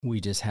we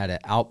just had an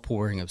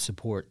outpouring of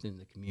support in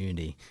the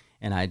community.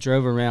 And I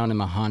drove around in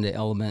my Honda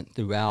Element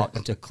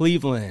throughout to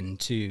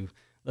Cleveland, to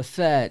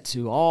Lafayette,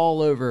 to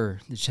all over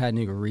the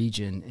Chattanooga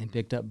region, and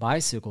picked up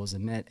bicycles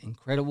and met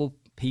incredible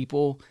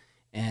people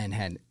and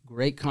had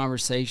great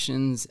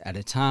conversations at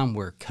a time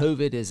where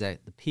COVID is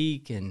at the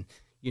peak. And,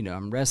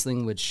 I'm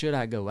wrestling with, should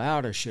I go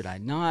out or should I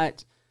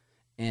not?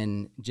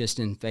 And just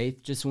in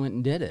faith, just went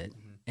and did it.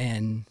 Mm-hmm.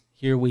 And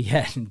here we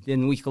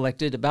then we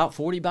collected about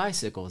 40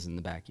 bicycles in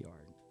the backyard.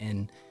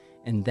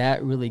 And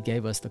that really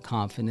gave us the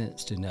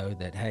confidence to know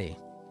that, hey,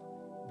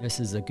 this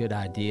is a good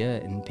idea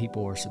and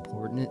people are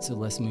supporting it, so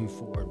let's move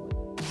forward.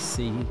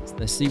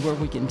 Let's see where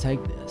we can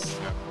take this.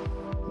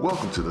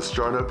 Welcome to the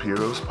Startup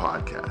Heroes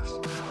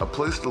Podcast, a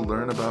place to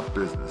learn about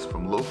business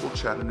from local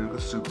Chattanooga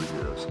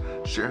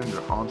superheroes sharing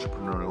their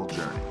entrepreneurial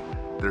journey,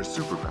 their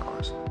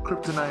superpowers,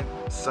 kryptonite,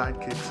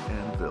 sidekicks,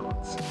 and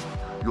villains.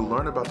 You'll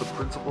learn about the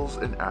principles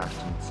and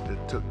actions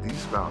it took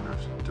these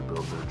founders to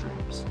build their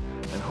dreams,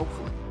 and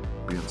hopefully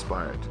be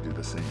inspired to do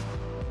the same.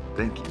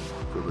 Thank you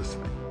for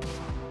listening.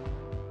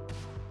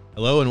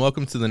 Hello and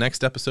welcome to the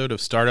next episode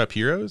of Startup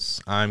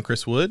Heroes. I'm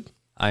Chris Wood.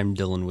 I'm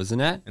Dylan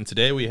Wizenat. And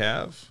today we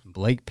have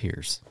Blake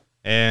Pierce.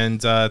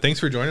 And thanks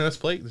for joining us,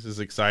 Blake. This is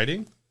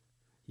exciting.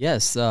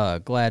 Yes,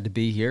 glad to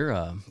be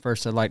here.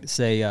 First, I'd like to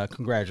say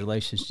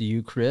congratulations to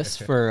you, Chris,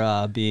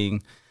 for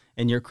being,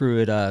 and your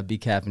crew at Be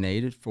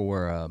Caffeinated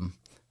for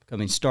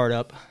becoming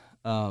Startup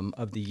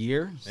of the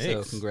Year.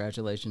 Thanks. So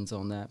congratulations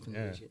on that.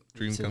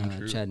 Dream come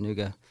true.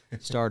 Chattanooga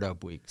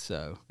Startup Week.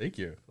 So thank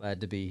you.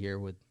 Glad to be here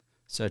with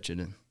such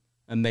an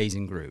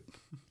amazing group.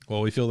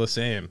 Well, we feel the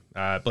same.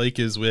 Blake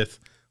is with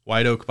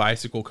White Oak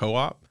Bicycle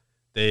Co-op.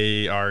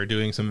 They are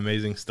doing some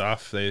amazing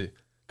stuff. They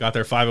got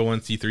their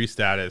 501c3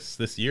 status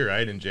this year,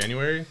 right, in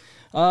January?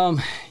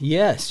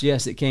 Yes,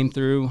 it came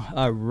through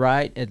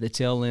right at the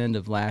tail end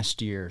of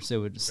last year.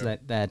 So it's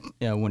that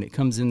when it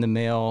comes in the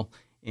mail,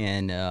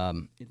 and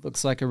it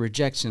looks like a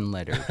rejection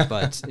letter,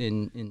 but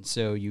and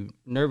so you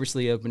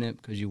nervously open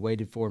it because you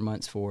waited 4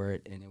 months for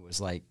it, and it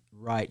was like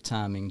right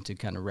timing to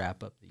kind of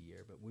wrap up the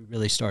year. But we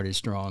really started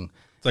strong.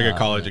 It's like a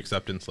college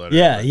acceptance letter.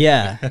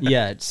 Yeah.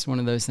 It's one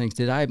of those things.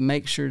 Did I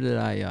make sure that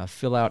I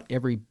fill out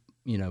every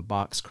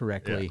box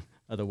correctly? Yeah.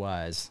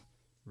 Otherwise,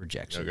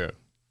 rejection. Okay.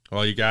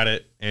 Well, you got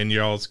it. And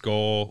y'all's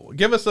goal.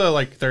 Give us a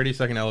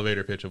 30-second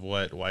elevator pitch of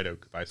what White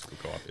Oak Bicycle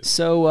Co-op is.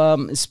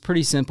 So it's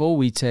pretty simple.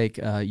 We take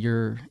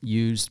your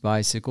used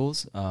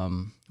bicycles,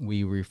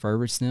 we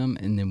refurbish them,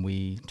 and then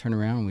we turn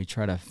around and we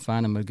try to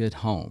find them a good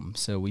home.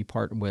 So we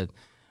partner with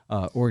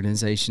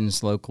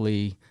organizations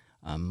locally,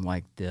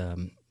 like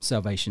the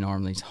Salvation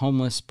Army's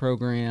homeless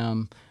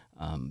program,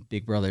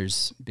 Big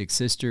Brothers Big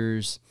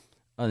Sisters,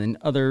 and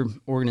other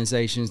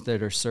organizations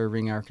that are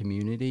serving our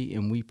community,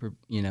 and we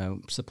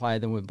supply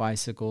them with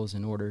bicycles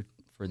in order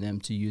for them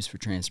to use for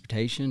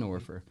transportation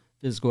or for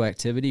physical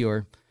activity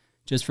or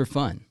just for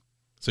fun.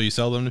 So you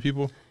sell them to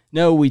people?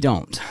 No, we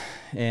don't.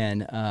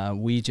 And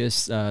we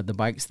just the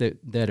bikes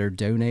that are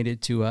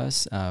donated to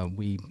us,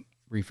 we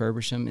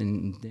refurbish them,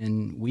 and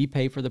then we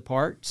pay for the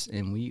parts,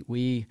 and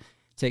we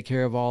take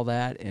care of all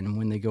that. And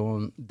when they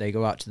go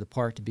out to the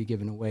park to be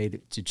given away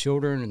to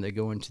children, and they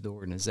go into the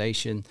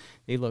organization,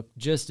 they look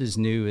just as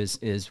new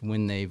as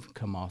when they've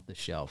come off the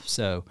shelf.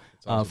 So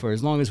awesome. For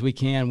as long as we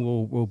can,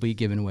 we'll be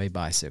giving away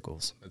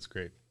bicycles. That's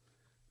great.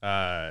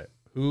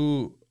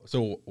 So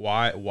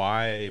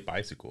why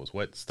bicycles?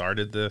 What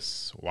started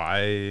this?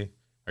 Why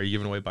are you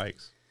giving away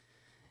bikes?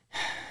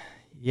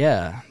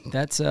 Yeah,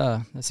 that's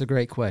a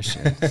great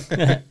question.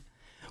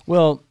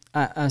 Well,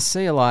 I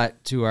say a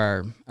lot to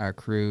our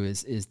crew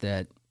is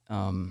that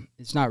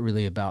it's not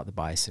really about the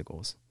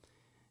bicycles.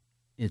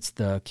 It's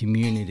the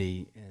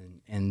community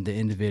and the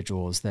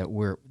individuals that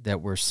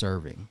we're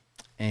serving.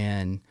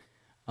 And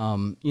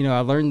I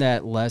learned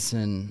that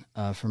lesson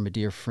from a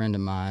dear friend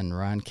of mine,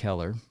 Ryan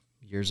Keller,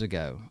 years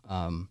ago.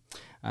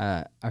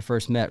 I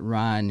first met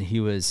Ryan.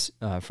 He was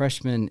a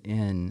freshman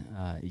in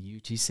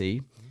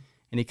UTC.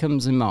 And he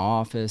comes in my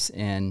office,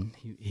 and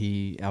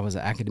I was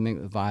an academic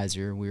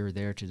advisor. We were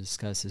there to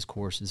discuss his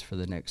courses for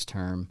the next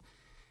term.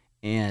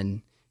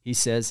 And he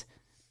says,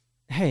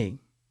 hey,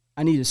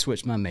 I need to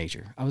switch my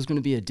major. I was going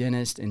to be a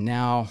dentist, and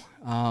now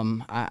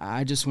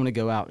I just want to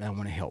go out and I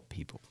want to help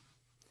people.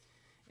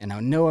 And I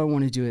know I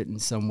want to do it in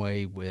some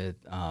way with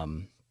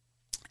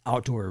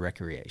outdoor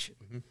recreation.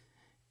 Mm-hmm.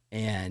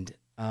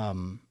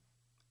 And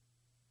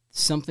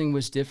something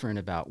was different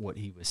about what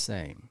he was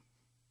saying.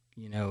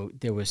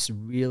 There was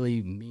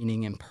really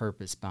meaning and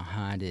purpose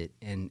behind it,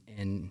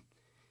 and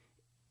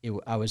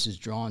I was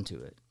just drawn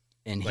to it.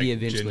 And he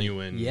eventually,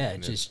 genuine,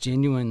 just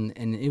genuine,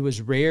 and it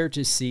was rare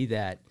to see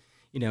that,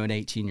 in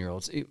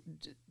 18-year-olds.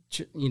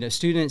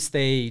 Students,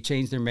 they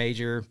change their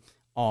major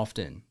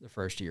often the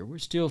first year. We're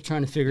still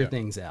trying to figure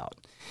things out,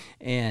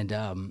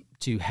 and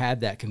to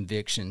have that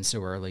conviction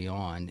so early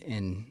on,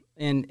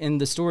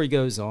 and the story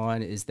goes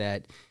on is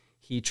that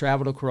he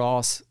traveled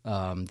across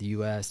the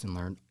U.S. and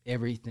learned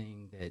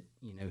everything that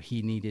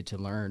he needed to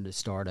learn to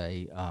start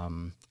a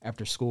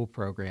after-school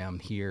program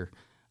here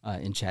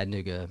in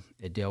Chattanooga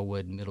at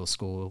Dalewood Middle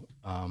School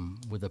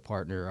with a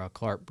partner,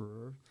 Clark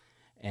Brewer,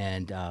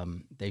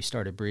 and they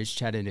started Bridge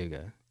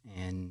Chattanooga.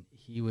 And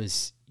he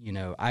was,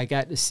 I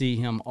got to see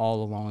him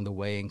all along the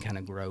way and kind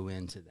of grow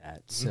into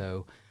that. Mm-hmm.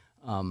 So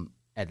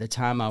at the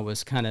time, I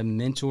was kind of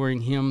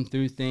mentoring him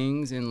through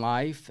things in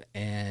life,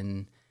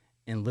 and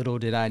little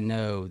did I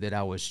know that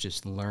I was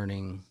just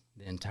learning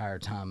the entire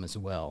time as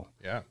well.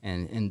 Yeah.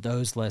 And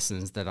those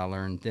lessons that I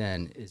learned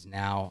then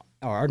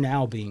are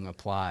now being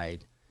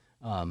applied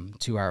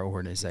to our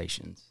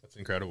organizations. That's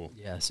incredible.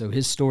 Yeah. So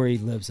his story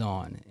lives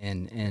on,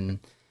 and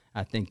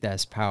I think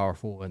that's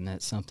powerful, and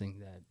that's something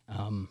that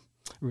I'm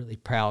really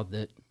proud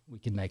that we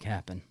can make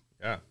happen.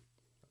 Yeah,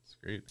 that's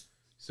great.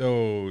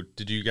 So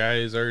did you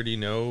guys already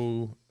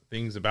know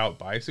things about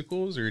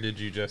bicycles, or did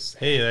you just,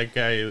 hey, that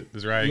guy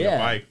is riding a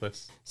bike,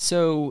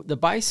 So the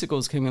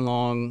bicycles came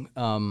along,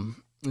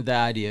 the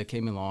idea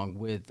came along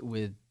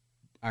with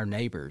our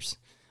neighbors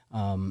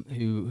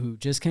who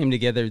just came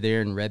together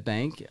there in Red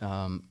Bank.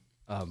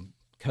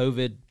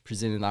 COVID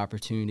presented an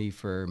opportunity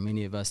for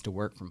many of us to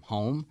work from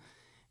home,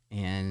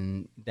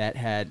 and that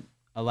had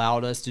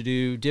allowed us to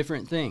do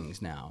different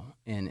things now.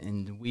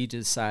 And we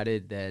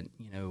decided that,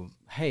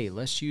 hey,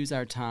 let's use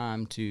our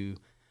time to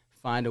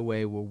find a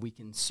way where we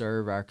can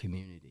serve our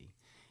community.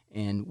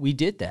 And we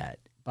did that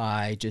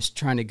by just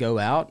trying to go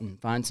out and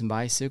find some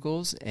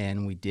bicycles,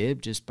 and we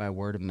did just by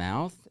word of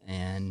mouth.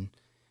 And,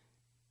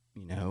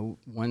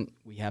 one,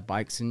 we have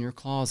bikes in your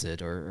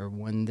closet, or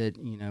one that,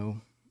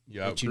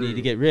 that you need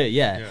to get rid of.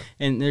 Yeah.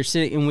 And they're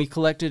sitting, and we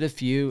collected a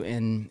few,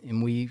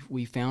 and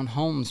we found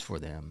homes for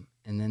them.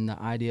 And then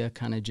the idea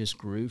kind of just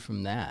grew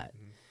from that.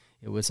 Mm-hmm.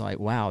 It was like,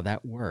 wow,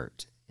 that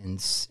worked. And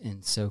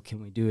so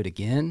can we do it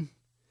again?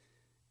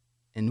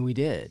 And we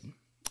did.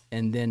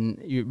 And then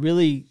it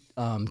really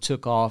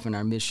took off, and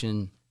our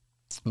mission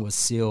was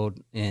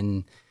sealed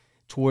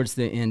towards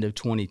the end of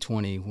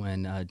 2020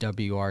 when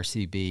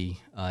WRCB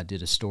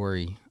did a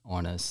story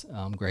on us,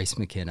 Grace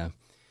McKenna,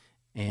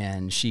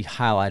 and she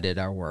highlighted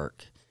our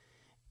work.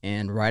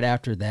 And right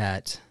after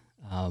that,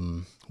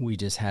 we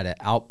just had an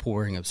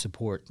outpouring of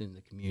support in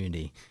the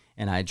community.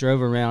 And I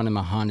drove around in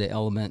my Honda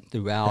Element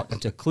throughout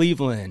to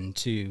Cleveland,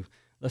 to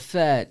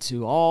Lafayette,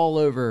 to all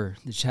over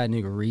the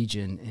Chattanooga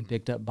region, and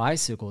picked up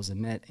bicycles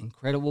and met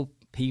incredible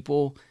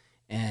people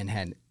and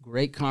had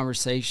great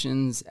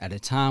conversations at a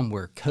time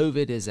where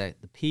COVID is at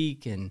the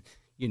peak. And,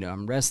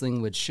 I'm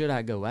wrestling with, should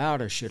I go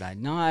out or should I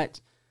not?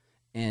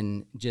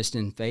 And just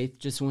in faith,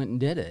 just went and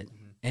did it. Mm-hmm.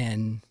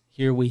 And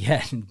here we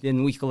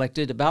then we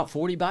collected about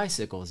 40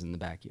 bicycles in the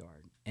backyard.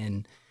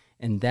 And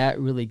that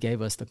really gave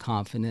us the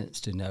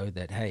confidence to know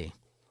that, hey,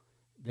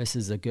 this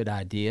is a good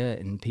idea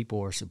and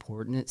people are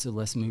supporting it, so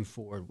let's move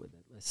forward with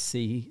it. Let's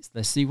see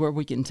where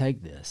we can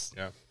take this.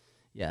 Yeah.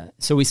 Yeah.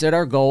 So we set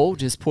our goal,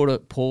 just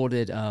pulled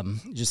it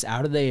just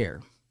out of the air.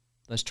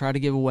 Let's try to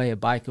give away a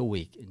bike a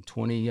week in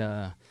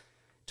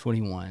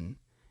 2021.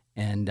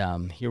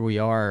 And here we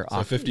are.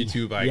 So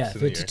 52 bikes. Yeah,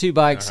 52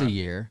 bikes a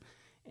year.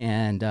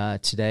 And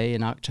today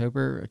in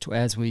October,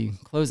 as we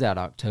close out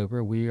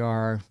October, we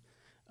are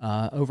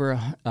over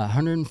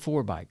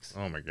 104 bikes.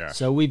 Oh my gosh!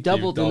 So we've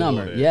doubled the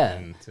number. Yeah,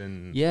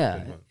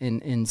 yeah.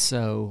 And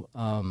so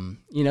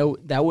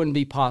that wouldn't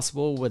be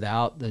possible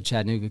without the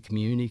Chattanooga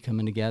community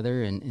coming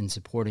together and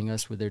supporting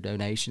us with their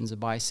donations of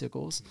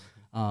bicycles.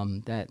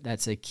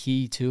 That's a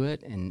key to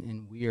it,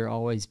 and we are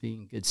always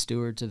being good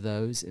stewards of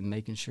those and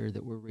making sure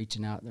that we're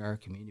reaching out to our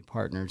community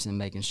partners and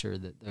making sure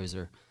that those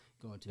are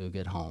going to a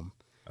good home.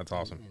 That's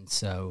awesome. And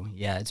so,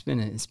 yeah, it's been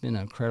an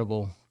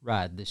incredible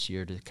ride this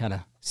year to kind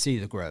of see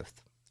the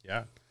growth.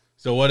 Yeah.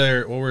 So what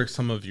were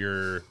some of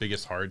your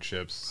biggest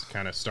hardships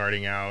kind of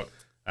starting out,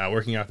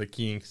 working out the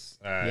kinks?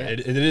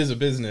 It is a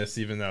business,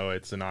 even though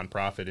it's a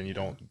nonprofit and you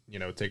don't,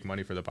 take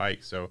money for the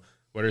bike. So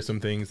what are some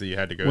things that you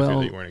had to go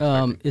through that you weren't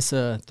expecting? It's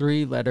a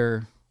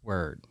 3-letter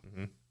word.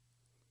 Mm-hmm.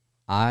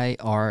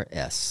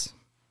 IRS.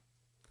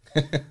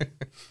 So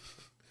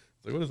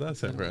what does that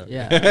stand for?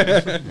 Yeah.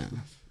 Yeah.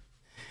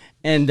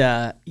 And,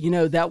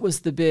 that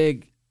was the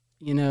big,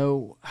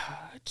 to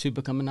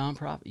become a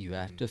nonprofit, you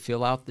have to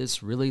fill out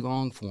this really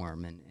long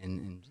form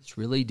and it's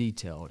really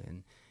detailed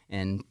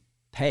and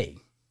pay,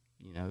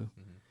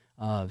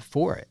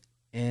 for it.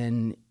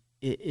 And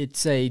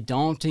it's a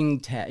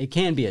daunting task. It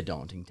can be a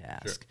daunting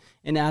task. Sure.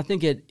 And I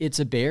think it's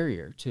a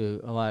barrier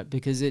to a lot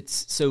because the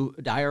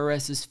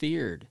IRS is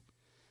feared.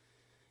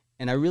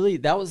 And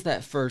that was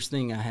that first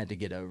thing I had to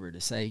get over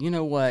to say, you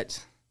know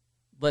what,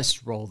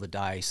 let's roll the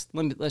dice.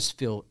 Let's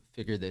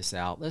figure this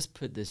out. Let's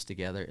put this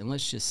together and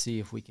let's just see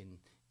if we can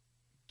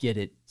get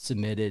it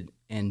submitted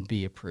and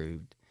be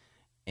approved.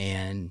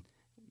 And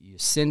you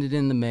send it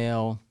in the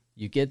mail.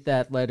 You get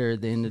that letter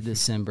at the end of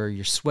December.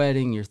 You're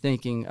sweating. You're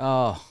thinking,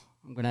 oh,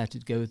 I'm going to have to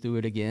go through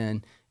it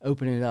again.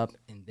 Open it up,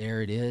 and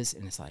there it is.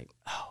 And it's like,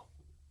 oh,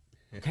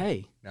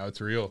 okay. Now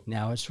it's real.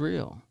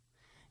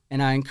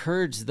 And I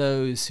encourage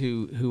those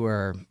who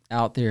are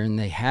out there and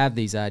they have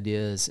these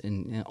ideas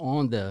and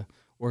on the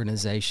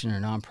organization or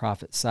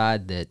nonprofit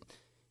side that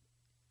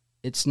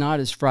it's not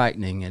as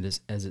frightening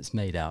as it's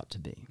made out to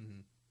be.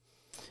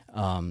 Mm-hmm.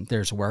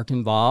 There's work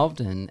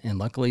involved, and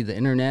luckily the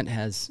internet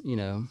has,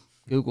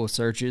 Google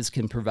searches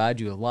can provide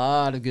you a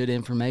lot of good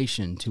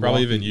information to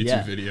probably even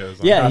YouTube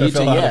videos on how to YouTube,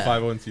 fill out a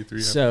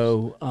 501c3.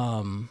 So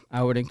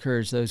I would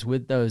encourage those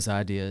with those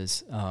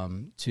ideas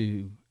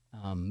to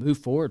move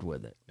forward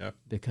with it,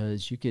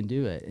 because you can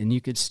do it, and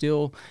you could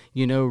still,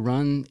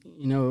 run,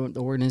 the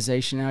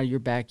organization out of your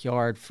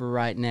backyard for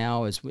right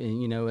now, as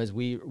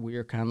we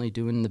are kindly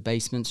doing in the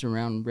basements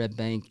around Red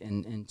Bank,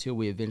 and until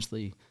we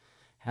eventually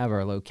have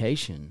our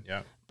location.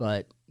 Yeah.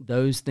 But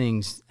those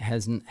things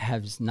has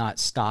not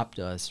stopped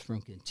us from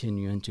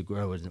continuing to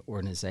grow as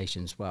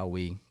organizations while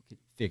we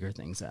figure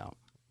things out.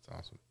 That's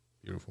awesome.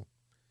 Beautiful.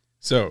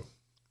 So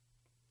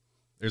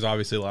there's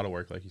obviously a lot of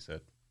work, like you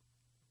said.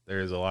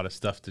 There's a lot of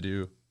stuff to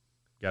do.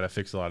 Got to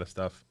fix a lot of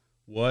stuff.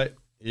 What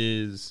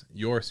is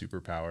your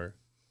superpower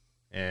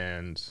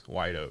and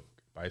White Oak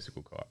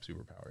Bicycle Co-op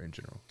superpower in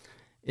general?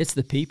 It's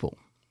the people.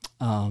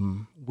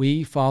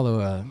 We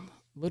follow a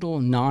little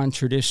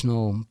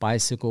non-traditional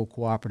bicycle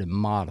cooperative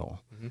model.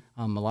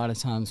 A lot of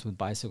times with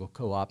bicycle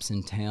co-ops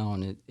in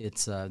town,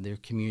 it's their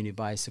community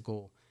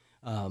bicycle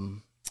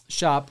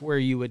shop where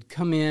you would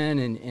come in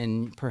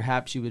and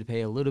perhaps you would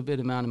pay a little bit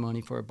amount of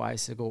money for a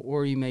bicycle,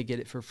 or you may get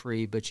it for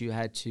free, but you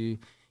had to,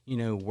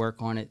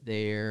 work on it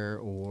there,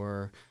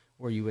 or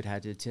you would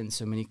have to attend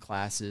so many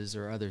classes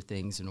or other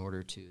things in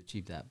order to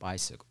achieve that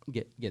bicycle,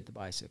 get the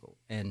bicycle.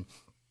 And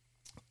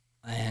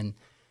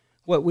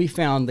what we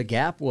found the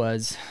gap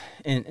was,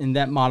 and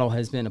that model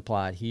has been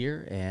applied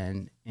here,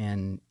 and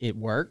it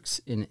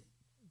works.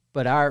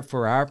 But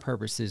for our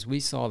purposes, we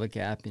saw the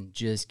gap in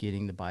just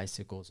getting the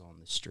bicycles on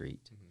the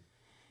street,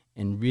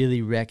 and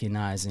really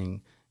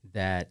recognizing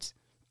that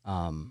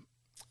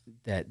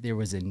that there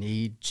was a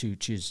need to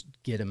just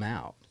get them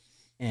out.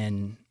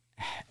 And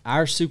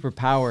our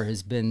superpower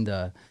has been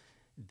the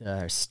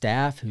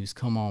staff who's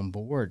come on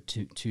board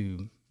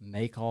to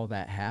make all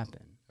that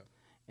happen.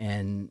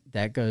 And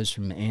that goes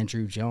from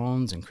Andrew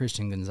Jones and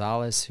Christian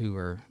Gonzalez, who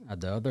are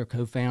the other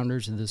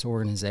co-founders of this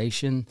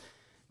organization,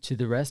 to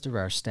the rest of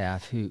our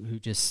staff who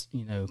just,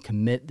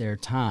 commit their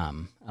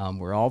time.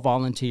 We're all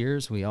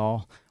volunteers. We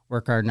all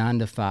work our 9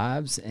 to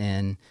 5s,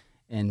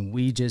 and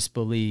we just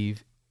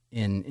believe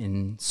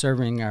in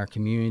serving our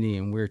community,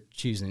 and we're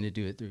choosing to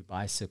do it through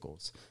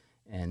bicycles.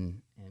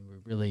 And we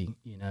really,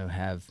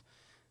 have,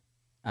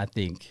 I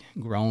think,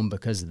 grown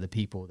because of the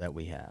people that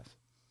we have.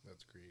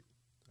 That's great.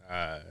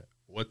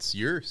 What's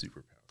your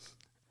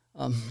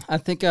superpower? I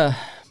think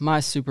my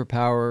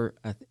superpower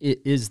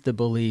is the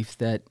belief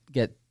that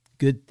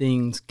good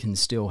things can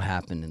still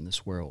happen in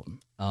this world.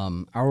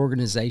 Our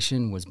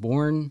organization was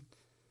born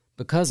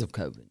because of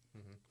COVID.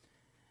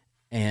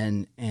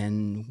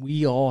 And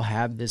we all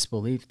have this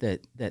belief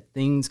that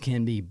things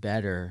can be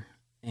better,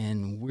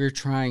 and we're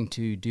trying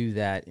to do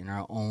that in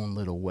our own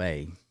little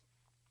way.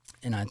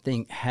 And I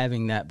think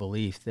having that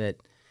belief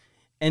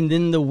and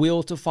then the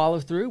will to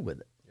follow through with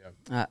it.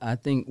 I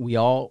think we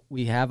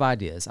have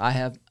ideas. I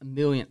have a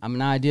million. I'm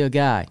an idea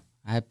guy.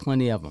 I have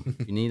plenty of them.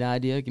 If you need an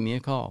idea, give me a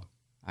call.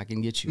 I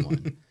can get you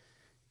one.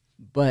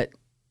 But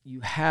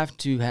you have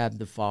to have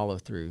the follow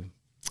through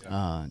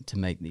to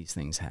make these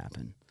things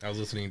happen. I was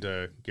listening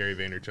to Gary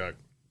Vaynerchuk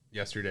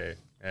yesterday,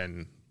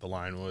 and the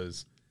line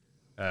was,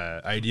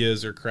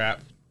 ideas are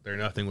crap. They're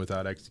nothing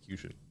without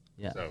execution.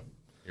 Yeah. So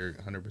you're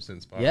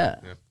 100% spot on. Yeah.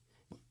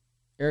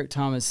 Eric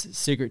Thomas'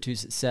 Secret to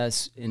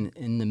Success,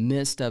 in the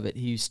midst of it,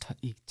 he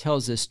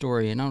tells this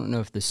story, and I don't know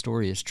if the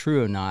story is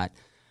true or not,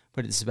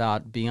 but it's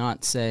about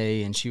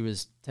Beyonce, and she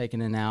was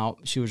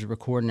she was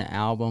recording an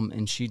album,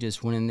 and she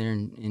just went in there,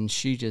 and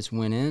she just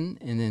went in,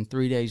 and then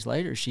 3 days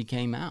later, she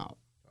came out.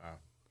 Wow.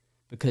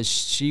 Because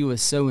she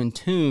was so in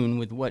tune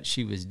with what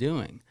she was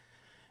doing.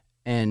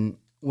 And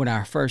when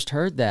I first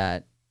heard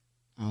that,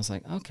 I was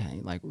like, okay,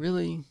 like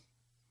really?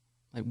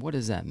 Like, what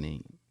does that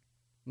mean?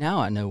 Now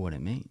I know what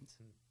it means.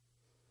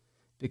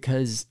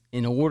 Because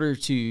in order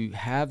to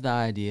have the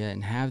idea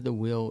and have the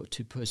will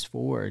to push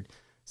forward,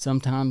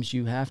 sometimes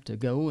you have to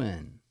go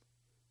in.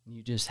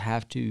 You just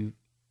have to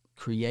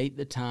create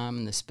the time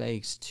and the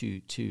space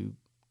to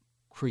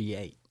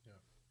create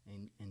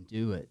and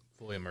do it.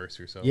 Fully immerse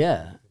yourself.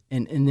 Yeah.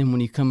 And then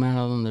when you come out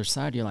on the other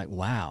side, you're like,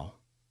 wow,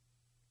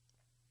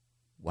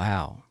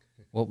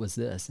 what was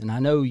this? And I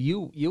know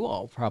you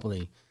all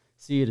probably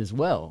see it as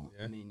well.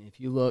 Yeah. I mean, if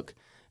you look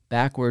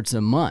backwards a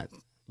month,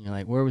 you're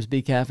like, where was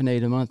Be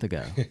Caffeinated a month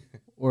ago?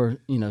 Or,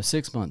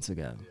 6 months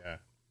ago? Yeah.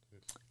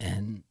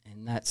 And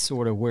that's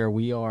sort of where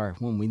we are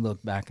when we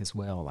look back as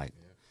well. Like,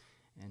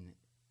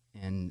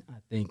 and I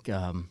think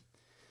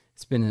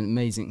it's been an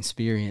amazing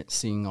experience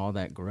seeing all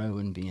that grow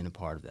and being a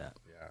part of that.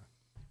 Yeah.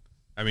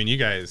 I mean, you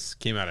guys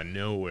came out of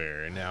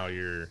nowhere, and now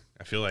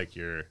I feel like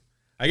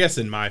I guess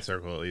in my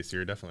circle at least,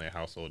 you're definitely a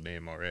household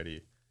name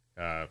already.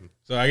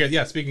 So I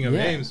guess, speaking of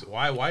names,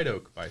 why White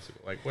Oak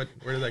Bicycle? Like, where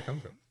did that come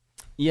from?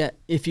 Yeah,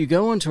 if you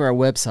go onto our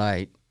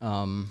website,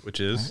 which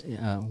is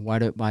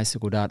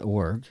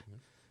whiteoakbicycle.org,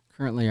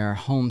 currently our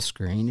home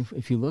screen,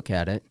 if you look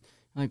at it,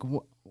 like,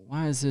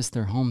 why is this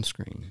their home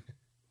screen?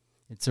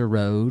 It's a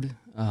road.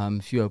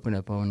 if you open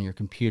up on your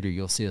computer,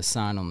 you'll see a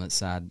sign on that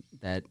side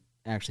that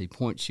actually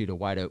points you to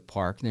White Oak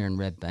Park there in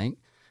Red Bank.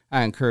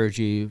 I encourage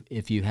you,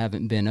 if you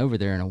haven't been over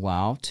there in a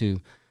while,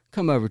 to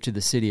come over to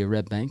the city of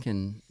Red Bank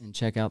and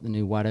check out the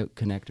new White Oak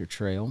Connector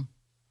Trail.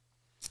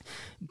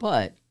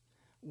 But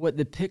what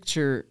the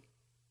picture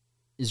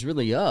is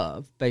really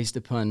of, based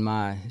upon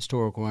my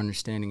historical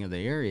understanding of the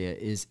area,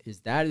 is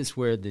that is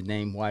where the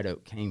name White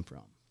Oak came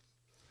from.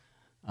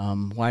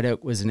 White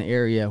Oak was an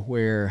area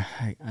where,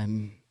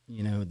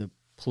 the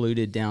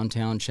polluted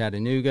downtown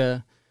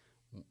Chattanooga,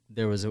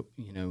 there was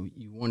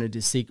you wanted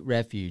to seek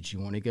refuge. You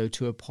want to go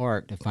to a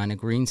park to find a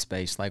green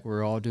space like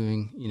we're all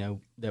doing,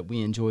 that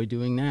we enjoy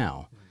doing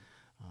now.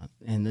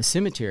 And the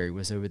cemetery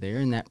was over there,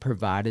 and that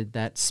provided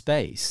that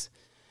space.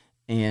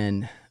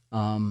 And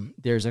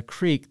there's a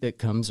creek that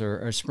comes, or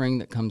a spring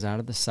that comes out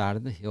of the side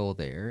of the hill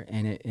there,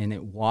 and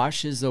it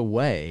washes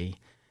away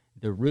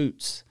the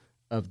roots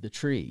of the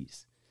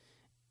trees.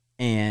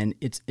 And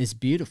it's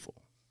beautiful.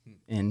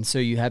 And so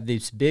you have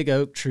these big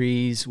oak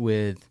trees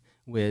with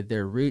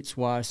their roots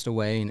washed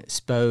away and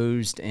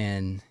exposed,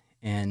 and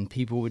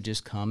people would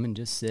just come and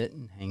just sit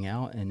and hang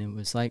out, and it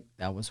was like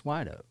that was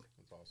White Oak.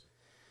 That's awesome.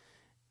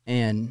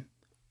 And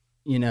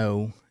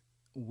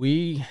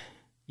we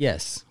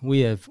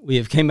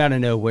have came out of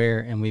nowhere,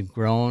 and we've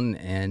grown,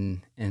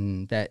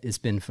 and that it's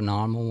been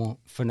phenomenal.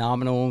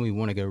 We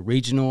want to go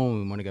regional,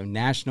 we want to go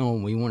national,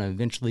 and we want to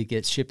eventually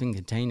get shipping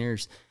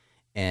containers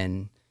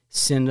and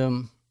send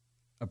them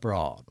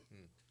abroad.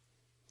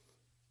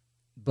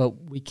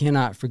 But we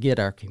cannot forget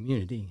our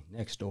community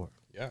next door.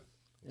 Yeah,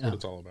 that's what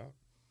it's all about.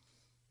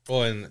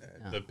 Well, and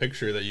the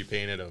picture that you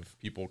painted of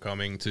people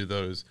coming to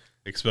those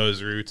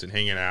exposed roots and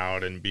hanging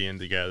out and being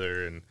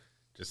together and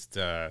just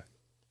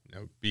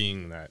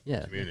being that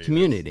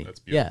community. That's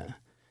beautiful.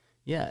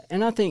 Yeah.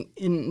 And I think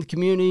the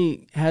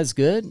community has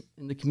good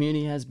and the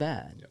community has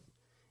bad. Yep.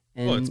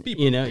 And, well, it's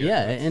people.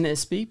 And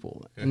it's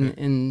people.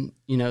 and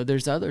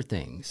there's other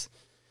things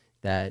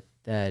that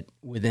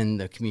within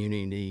the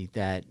community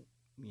that,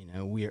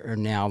 we are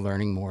now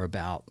learning more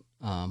about,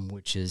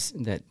 which is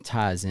that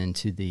ties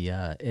into the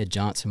Ed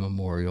Johnson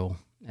Memorial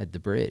at the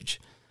bridge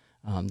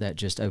that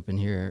just opened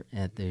here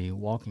at the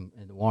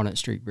Walnut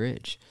Street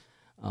Bridge.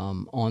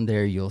 On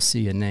there, you'll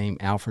see a name,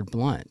 Alfred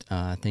Blunt.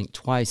 I think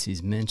twice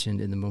he's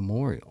mentioned in the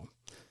memorial.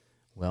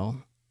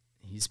 Well,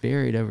 he's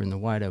buried over in the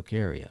White Oak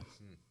area.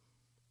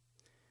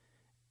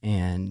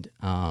 And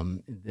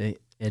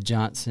Ed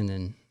Johnson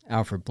and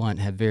Alfred Blunt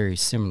have very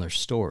similar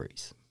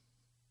stories.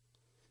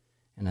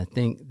 And I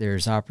think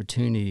there's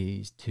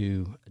opportunities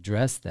to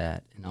address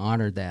that and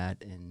honor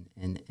that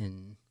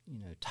and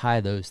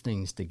tie those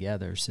things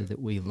together so that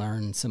we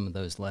learn some of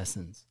those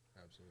lessons.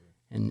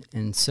 Absolutely.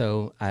 And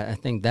so I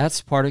think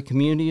that's part of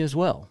community as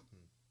well.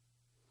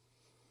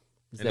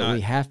 Is that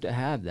we have to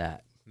have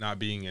that. Not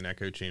being an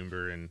echo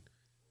chamber and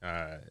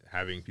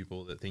having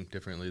people that think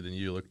differently than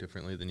you, look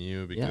differently than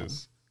you,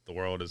 because the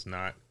world is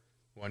not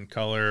one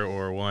color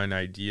or one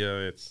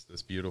idea. It's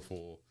this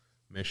beautiful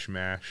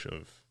mishmash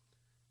of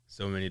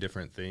so many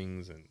different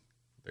things, and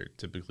they're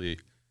typically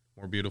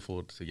more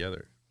beautiful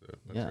together. So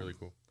that's really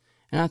cool.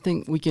 And I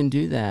think we can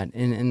do that,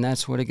 and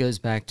that's what it goes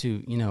back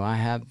to. I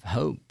have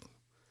hope,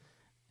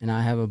 and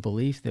I have a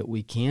belief that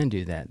we can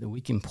do that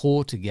we can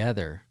pull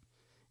together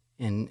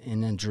and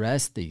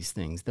address these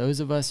things.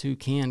 Those of us who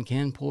can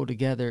pull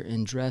together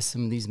and address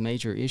some of these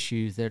major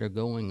issues that are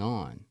going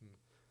on.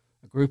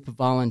 A group of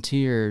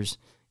volunteers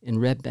in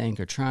Red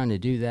Bank are trying to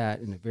do that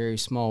in a very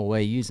small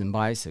way using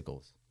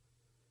bicycles.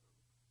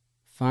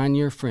 Find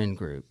your friend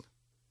group.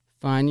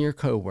 Find your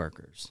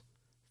coworkers.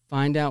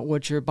 Find out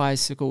what your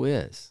bicycle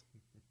is.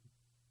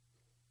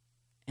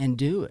 And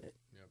do it.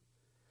 Yep.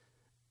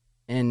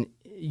 And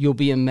you'll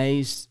be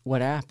amazed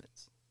what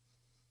happens.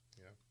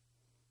 Yeah.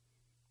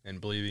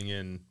 And believing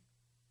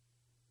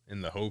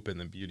in the hope and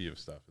the beauty of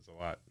stuff is a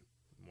lot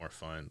more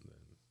fun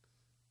than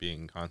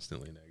being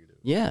constantly negative.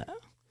 Yeah.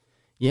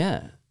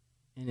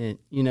 And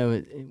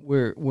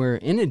we're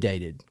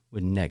inundated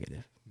with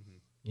negative.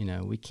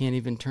 We can't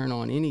even turn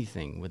on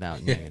anything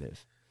without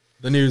negative.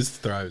 The news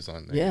thrives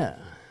on negative. Yeah.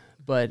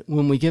 But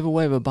when we give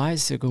away a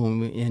bicycle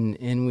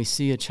and we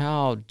see a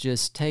child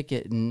just take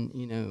it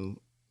and,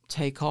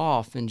 take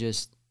off and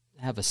just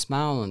have a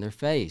smile on their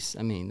face,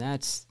 I mean,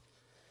 it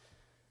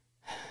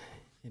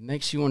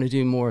makes you want to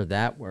do more of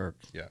that work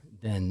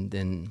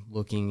than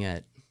looking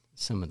at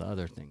some of the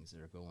other things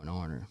that are going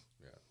on.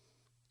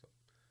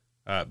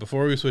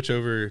 Before we switch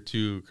over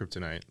to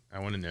Kryptonite, I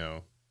want to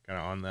know, kind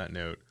of on that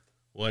note,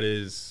 what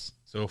is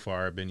so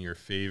far been your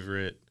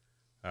favorite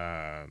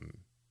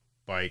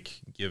bike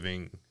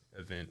giving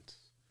event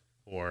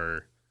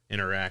or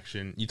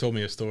interaction? You told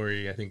me a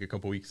story, I think a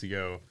couple weeks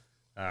ago.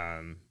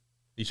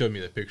 You showed me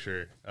the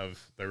picture of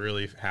the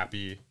really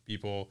happy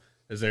people.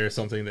 Is there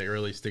something that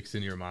really sticks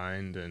in your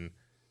mind and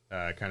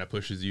kind of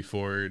pushes you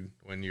forward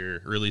when you're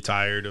really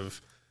tired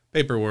of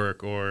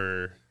paperwork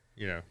or?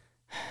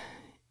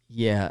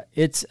 Yeah,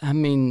 I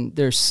mean,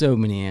 there's so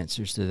many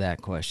answers to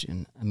that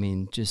question. I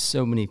mean, just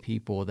so many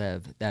people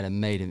that have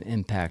made an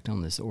impact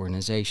on this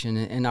organization,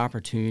 and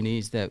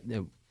opportunities that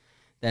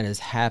has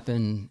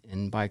happened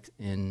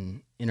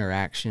in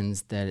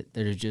interactions that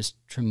are just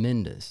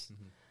tremendous.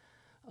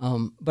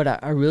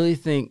 But I really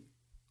think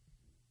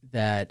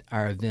that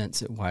our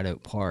events at White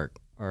Oak Park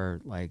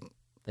are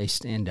they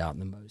stand out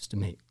the most to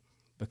me,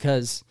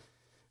 because,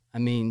 I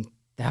mean,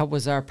 that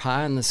was our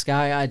pie in the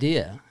sky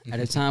idea at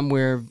a time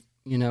where,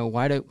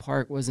 White Oak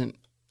Park wasn't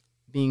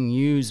being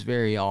used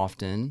very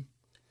often.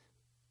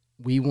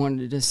 We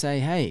wanted to say,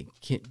 hey,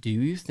 do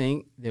you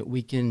think that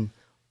we can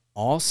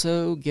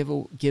also give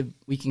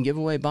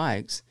away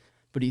bikes,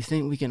 but do you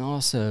think we can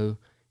also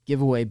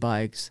give away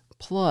bikes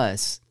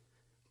plus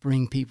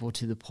bring people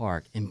to the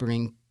park and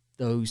bring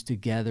those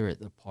together at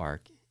the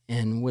park?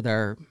 And with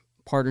our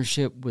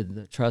partnership with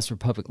the Trust for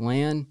Public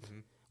Land,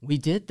 we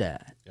did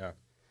that. Yeah.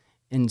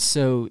 And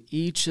so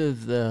each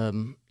of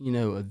the,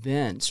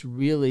 events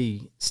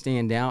really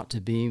stand out to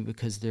me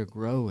because they're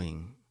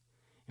growing.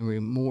 And we're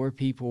more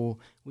people.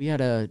 We had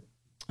a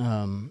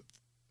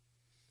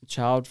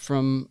child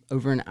from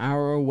over an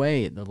hour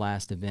away at the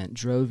last event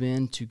drove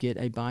in to get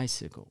a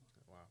bicycle.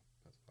 Wow,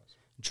 that's awesome.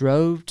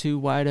 Drove to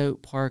White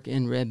Oak Park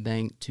in Red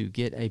Bank to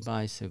get a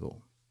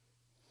bicycle.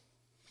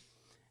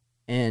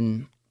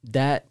 And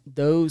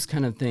those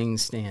kind of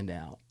things stand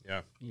out.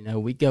 Yeah.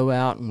 We go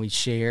out and we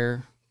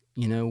share.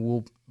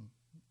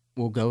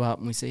 We'll go out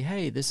and we say,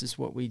 hey, this is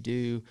what we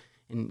do,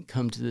 and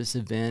come to this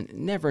event,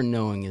 never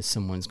knowing if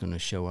someone's going to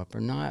show up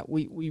or not.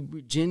 We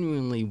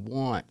genuinely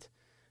want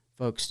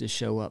folks to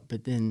show up,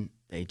 but then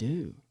they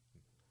do.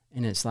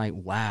 And it's like,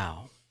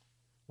 wow.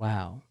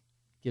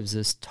 Gives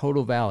us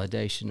total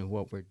validation of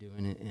what we're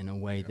doing in a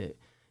way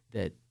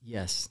that,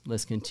 yes,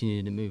 let's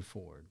continue to move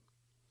forward.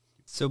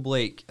 So,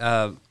 Blake,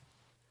 now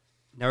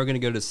we're going to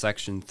go to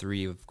section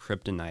 3 of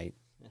Kryptonite.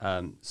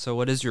 So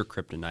what is your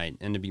kryptonite?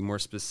 And to be more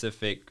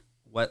specific,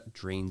 what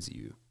drains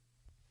you?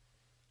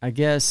 I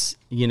guess,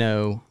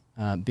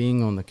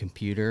 being on the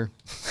computer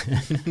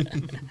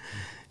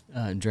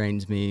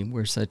drains me.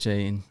 We're such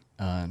a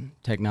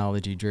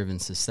technology-driven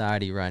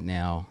society right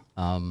now.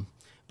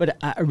 But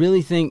I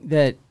really think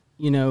that,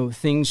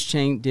 things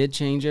did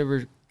change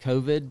over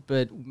COVID,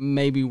 but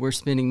maybe we're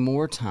spending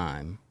more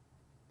time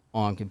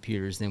on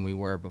computers than we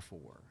were before.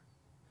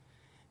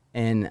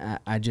 And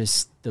I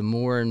just, the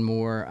more and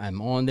more I'm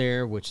on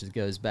there, which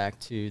goes back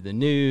to the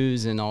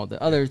news and all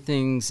the other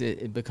things,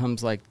 it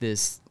becomes like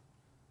this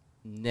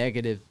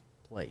negative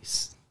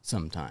place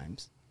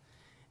sometimes.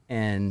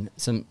 And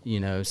so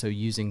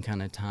using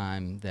kind of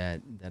time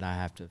that I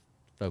have to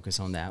focus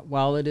on that.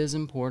 While it is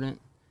important,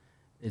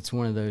 it's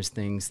one of those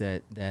things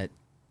that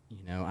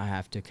I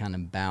have to kind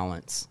of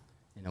balance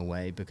in a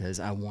way, because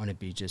I want to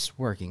be just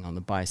working on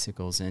the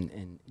bicycles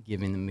and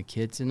giving them the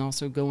kids, and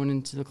also going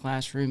into the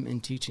classroom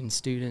and teaching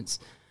students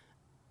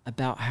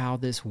about how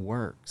this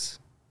works,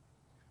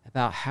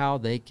 about how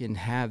they can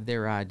have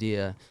their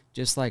idea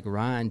just like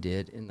Ryan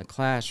did in the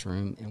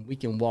classroom, and we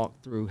can walk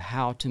through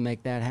how to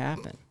make that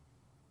happen.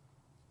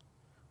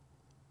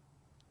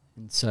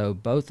 And so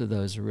both of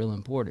those are real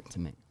important to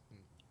me.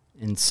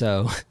 And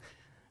so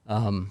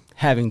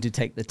having to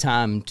take the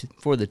time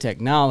for the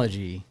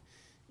technology,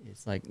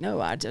 it's like,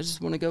 no, I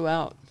just want to go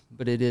out.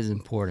 But it is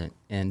important,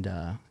 and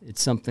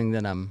it's something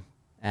that I'm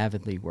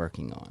avidly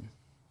working on.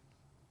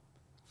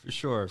 For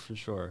sure.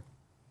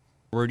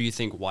 Where do you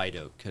think White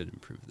Oak could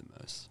improve the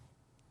most?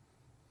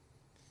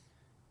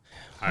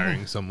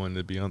 Hiring someone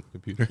to be on the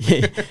computer.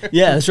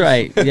 Yeah, that's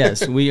right.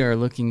 Yes, we are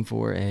looking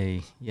for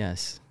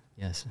yes.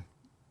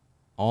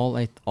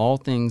 All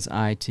things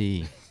IT.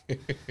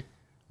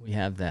 We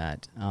have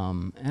that,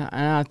 and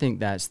I think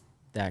that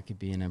could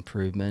be an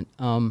improvement.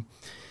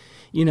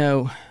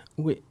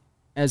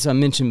 As I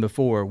mentioned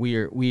before, we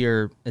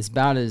are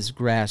about as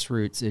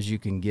grassroots as you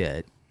can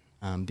get,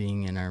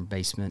 being in our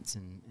basements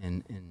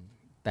and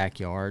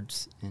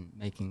backyards and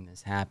making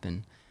this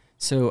happen.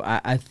 So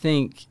I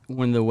think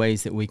one of the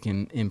ways that we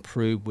can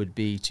improve would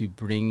be to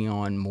bring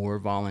on more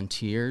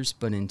volunteers,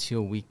 but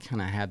until we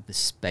kind of have the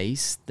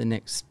space, the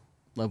next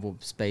level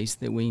of space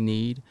that we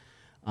need,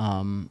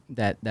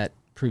 that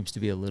proves to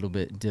be a little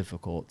bit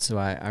difficult. So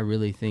I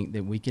really think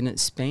that we can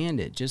expand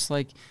it, just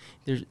like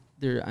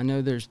I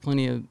know there's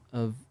plenty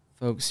of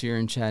folks here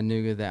in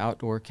Chattanooga, the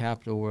outdoor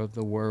capital of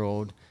the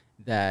world,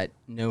 that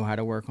know how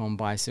to work on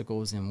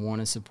bicycles and want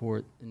to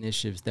support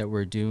initiatives that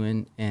we're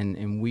doing.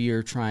 And we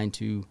are trying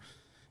to,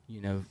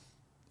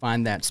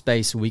 find that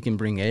space so we can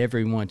bring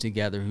everyone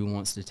together who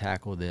wants to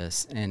tackle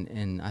this.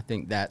 And I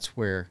think that's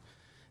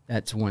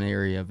one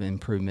area of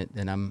improvement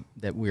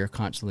that we are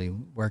constantly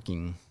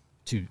working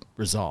to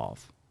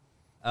resolve.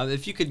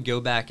 If you could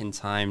go back in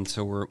time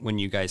to when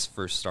you guys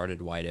first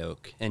started White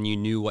Oak and you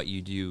knew what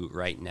you do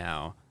right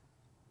now,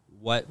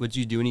 what would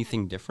you do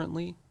anything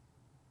differently?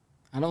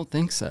 I don't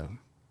think so.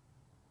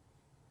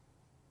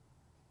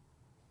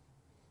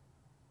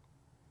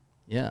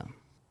 Yeah.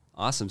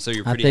 Awesome. So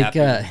you're pretty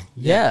happy.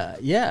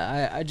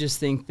 Yeah. I just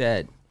think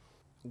that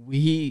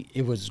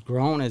it was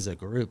grown as a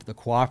group. The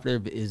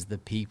cooperative is the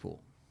people.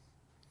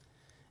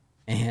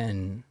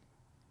 And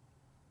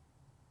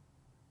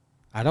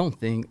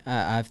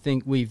I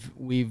think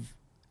we've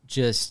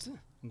just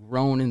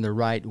grown in the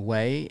right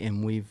way,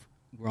 and we've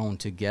grown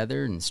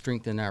together and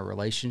strengthened our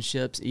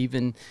relationships,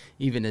 even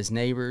as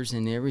neighbors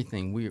and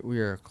everything. We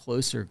are a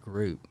closer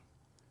group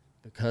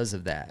because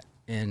of that.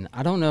 And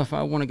I don't know if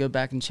I want to go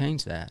back and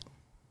change that.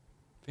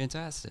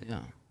 Fantastic. Yeah.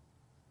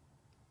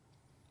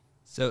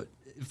 So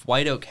if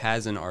White Oak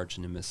has an arch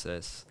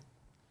nemesis,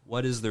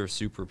 what is their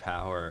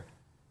superpower,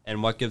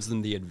 and what gives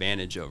them the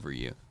advantage over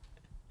you?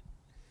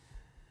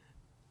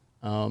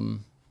 Our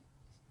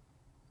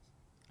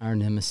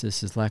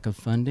nemesis is lack of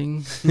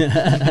funding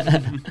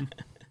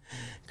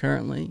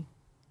currently.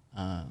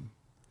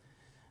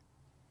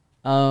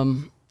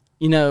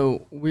 You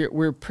know,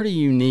 we're pretty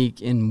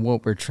unique in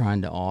what we're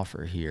trying to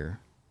offer here,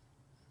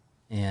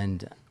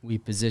 and we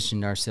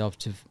positioned ourselves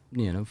to,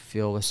 you know,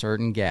 fill a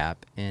certain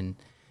gap. And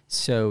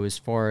so, as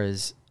far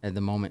as at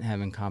the moment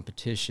having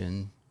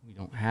competition, we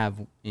don't have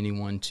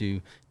anyone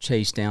to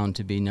chase down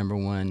to be number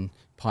one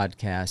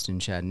podcast in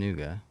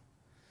Chattanooga,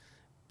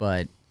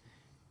 but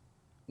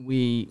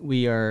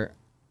we are,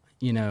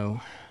 you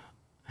know,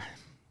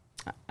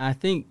 I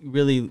think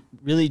really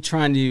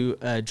trying to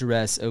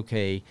address,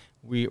 okay,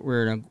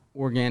 we're an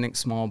organic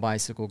small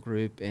bicycle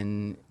group,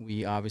 and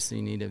we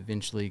obviously need to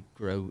eventually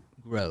grow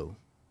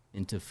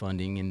into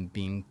funding and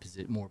being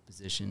more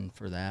positioned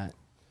for that.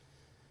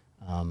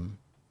 And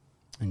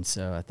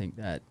so I think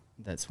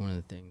that's one of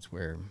the things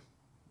where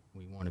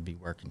we want to be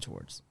working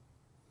towards.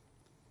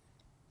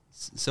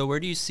 So where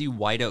do you see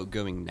White Oak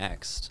going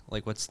next?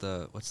 Like, what's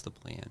the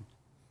plan?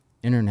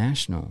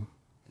 International.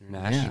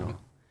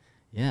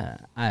 Yeah.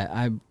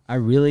 I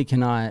really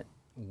cannot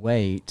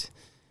wait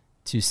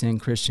to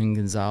send Christian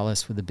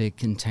Gonzalez with a big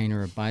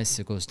container of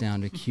bicycles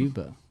down to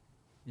Cuba.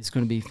 It's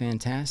going to be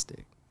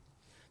fantastic,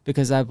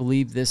 because I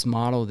believe this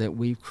model that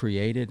we've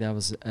created,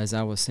 as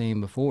I was saying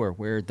before,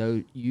 where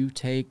though you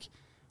take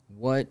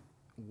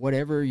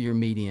whatever your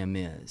medium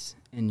is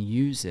and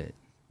use it.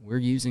 We're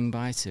using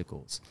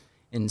bicycles,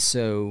 and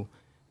so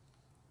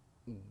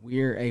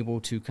we're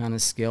able to kind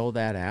of scale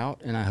that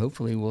out, and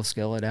hopefully we'll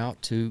scale it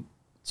out to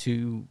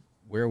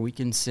where we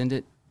can send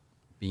it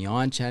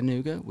beyond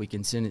Chattanooga. We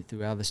can send it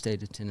throughout the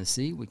state of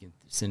Tennessee. We can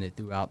send it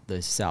throughout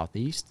the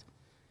Southeast,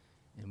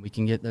 and we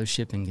can get those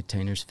shipping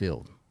containers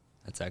filled.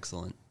 That's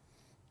excellent.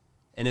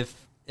 And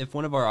if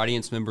one of our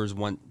audience members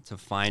want to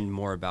find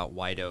more about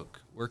White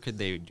Oak, where could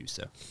they do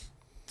so?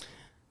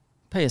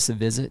 Pay us a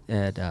visit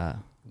at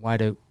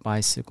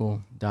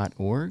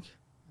whiteoakbicycle.org.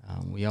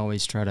 We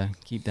always try to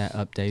keep that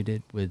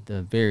updated with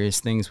the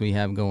various things we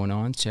have going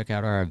on. Check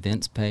out our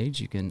events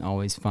page. You can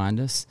always find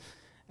us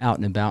out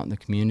and about in the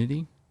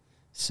community.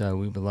 So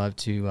we would love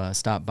to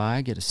stop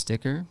by, get a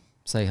sticker,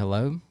 say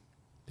hello,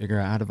 figure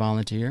out how to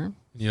volunteer.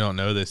 You don't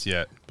know this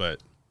yet, but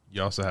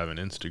you also have an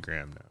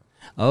Instagram now.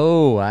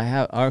 Oh, I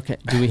have. Okay.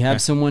 Do we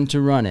have someone to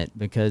run it?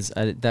 Because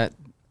that's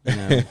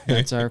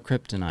our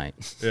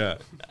kryptonite. Yeah.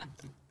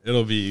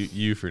 It'll be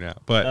you for now.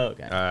 But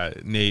okay.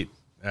 Nate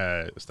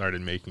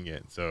started making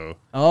it. So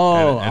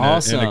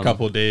awesome. In a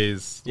couple of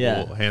days,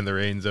 Yeah. we'll hand the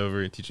reins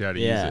over and teach you how to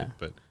use it.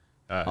 But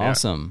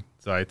awesome.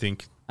 Yeah. So I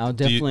think I'll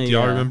definitely. Do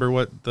y'all remember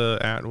what the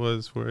 @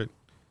 was for it?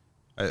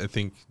 I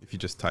think if you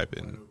just type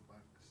in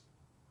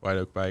White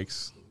Oak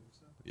Bikes.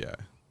 Yeah.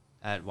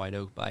 At White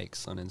Oak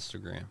Bikes on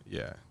Instagram.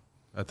 Yeah.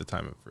 At the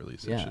time of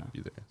release, it should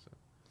be there. So.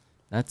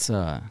 That's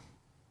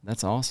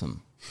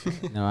awesome.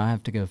 No, I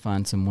have to go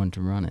find someone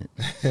to run it.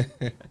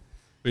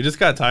 We just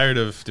got tired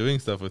of doing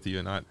stuff with you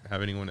and not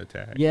have anyone to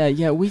tag.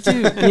 Yeah, we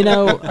do.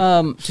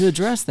 To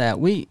address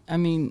that, we're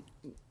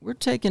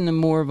taking a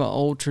more of an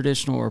old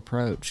traditional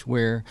approach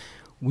where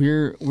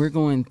we're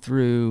going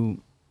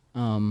through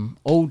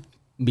old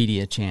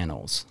media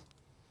channels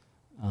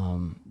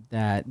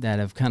that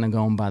have kind of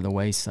gone by the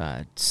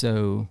wayside.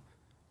 So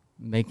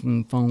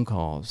making phone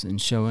calls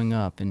and showing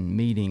up and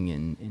meeting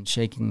and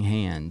shaking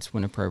hands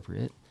when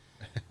appropriate.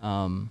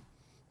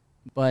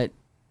 But,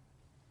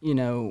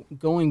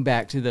 going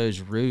back to those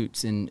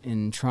roots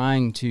and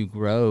trying to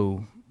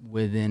grow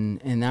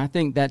within, and I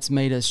think that's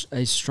made us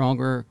a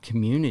stronger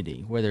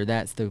community, whether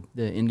that's the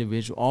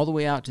individual, all the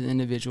way out to the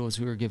individuals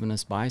who are giving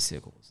us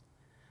bicycles.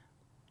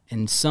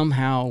 And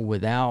somehow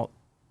without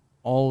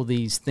all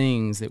these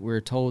things that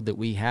we're told that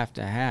we have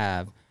to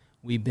have,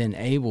 we've been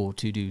able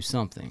to do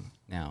something.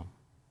 Now,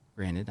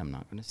 granted, I'm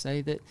not going to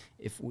say that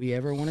if we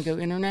ever want to go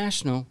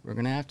international, we're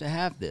going to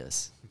have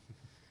this.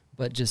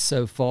 But just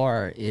so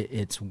far,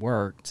 it's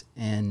worked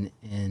and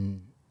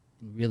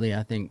really,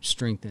 I think,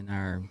 strengthened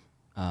our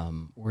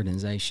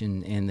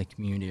organization and the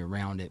community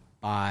around it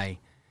by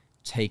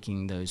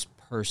taking those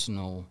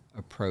personal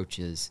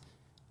approaches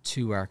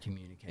to our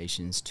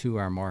communications, to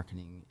our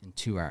marketing, and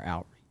to our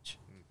outreach.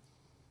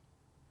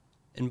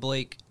 And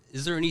Blake,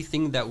 is there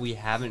anything that we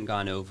haven't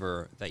gone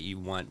over that you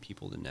want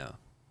people to know?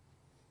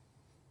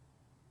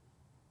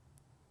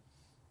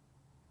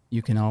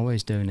 You can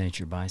always donate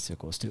your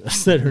bicycles to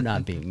us that are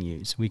not being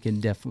used. We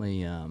can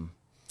definitely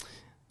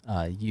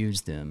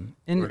use them.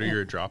 What are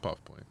your drop-off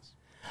points?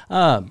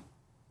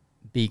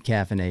 Be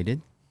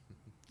caffeinated,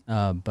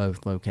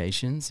 both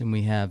locations, and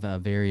we have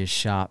various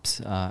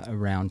shops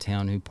around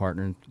town who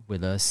partnered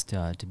with us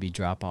to be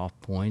drop-off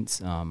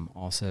points.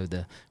 Also,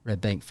 the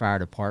Red Bank Fire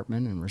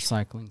Department and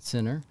Recycling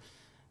Center.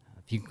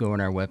 If you can go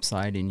on our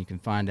website and you can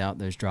find out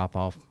those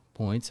drop-off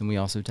points, and we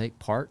also take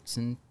parts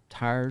and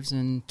tires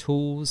and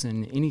tools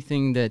and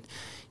anything that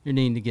you're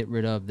needing to get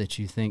rid of that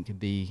you think could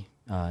be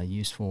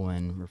useful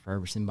in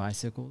refurbishing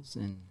bicycles.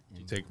 And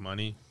you take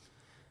money?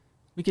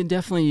 We can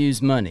definitely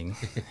use money,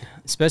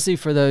 especially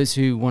for those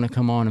who want to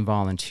come on and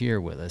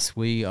volunteer with us.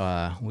 We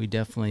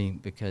definitely,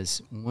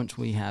 because once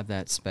we have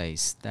that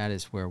space, that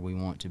is where we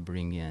want to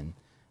bring in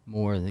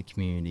more of the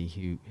community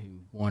who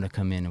want to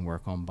come in and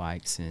work on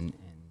bikes and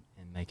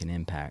make an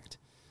impact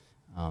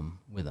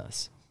with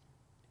us.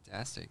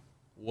 Fantastic.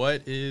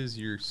 What is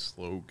your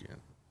slogan?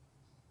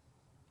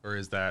 Or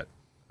is that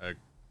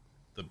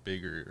the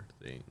bigger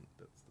thing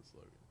that's the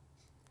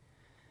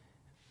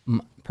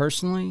slogan?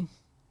 Personally?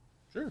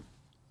 Sure.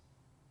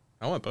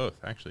 I want both,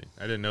 actually.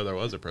 I didn't know there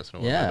was a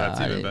personal one. Yeah, That's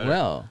even better.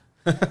 Well,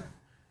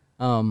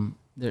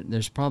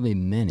 there's probably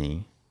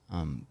many,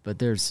 but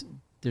there's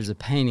a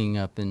painting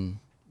up in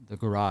the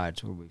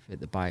garage where we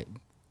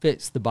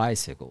fix the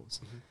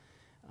bicycles.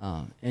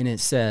 And it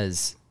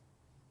says,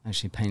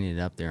 actually painted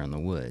up there on the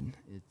wood,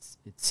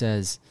 it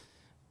says,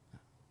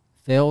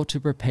 fail to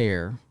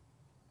prepare,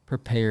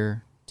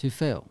 prepare to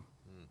fail.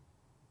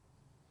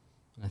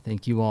 I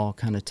think you all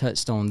kind of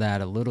touched on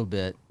that a little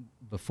bit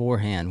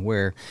beforehand,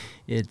 where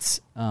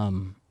it's,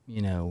 on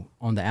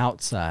the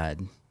outside,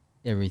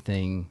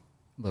 everything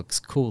looks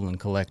cool and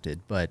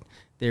collected, but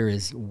there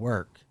is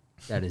work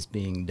that is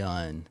being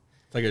done.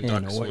 It's like a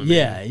duck swimming.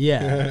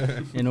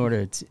 Yeah. In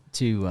order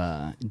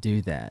to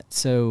do that.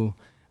 So,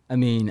 I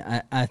mean,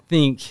 I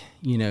think,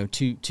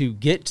 to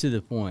get to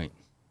the point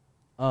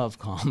of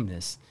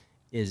calmness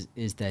is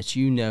that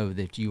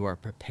that you are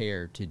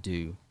prepared to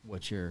do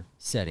what you're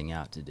setting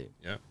out to do.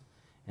 Yeah.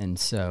 And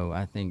so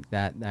I think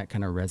that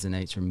kind of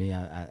resonates for me.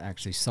 I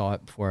actually saw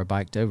it before I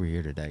biked over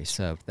here today,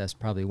 so that's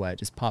probably why it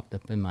just popped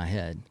up in my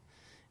head.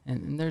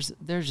 And there's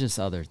just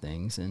other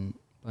things,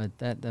 but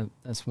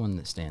that's one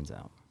that stands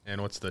out.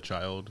 And what's the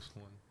child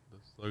one? The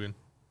slogan?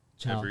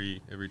 Child.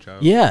 Every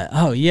child. Yeah.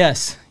 Oh,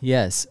 yes.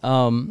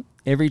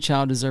 Every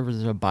child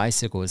deserves a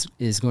bicycle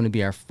is going to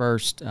be our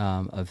first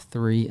of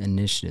 3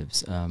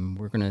 initiatives.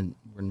 We're gonna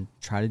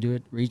try to do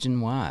it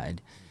region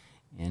wide,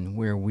 and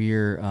where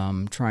we're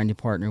trying to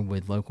partner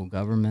with local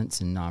governments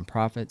and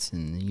nonprofits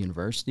and the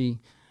university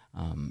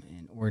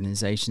and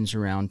organizations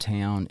around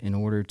town in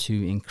order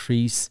to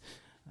increase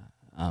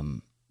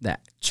that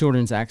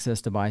children's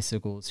access to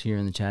bicycles here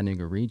in the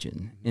Chattanooga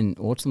region. And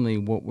ultimately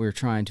what we're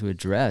trying to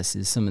address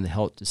is some of the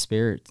health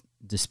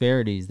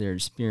disparities that are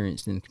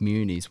experienced in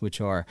communities, which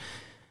are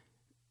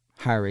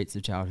high rates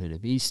of childhood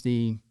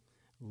obesity,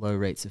 low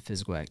rates of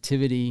physical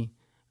activity,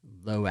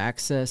 low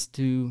access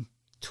to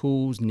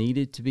tools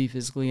needed to be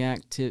physically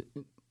active.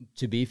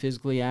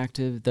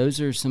 Those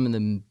are some of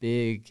the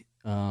big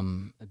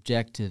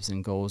objectives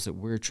and goals that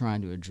we're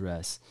trying to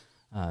address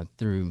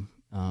through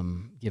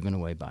giving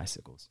away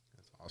bicycles.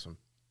 That's awesome.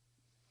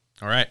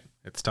 All right,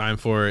 it's time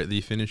for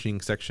the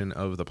finishing section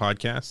of the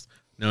podcast,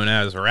 known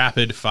as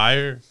Rapid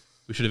Fire.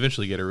 We should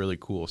eventually get a really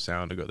cool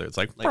sound to go there. It's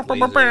like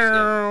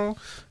lasers,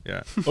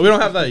 yeah. But we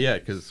don't have that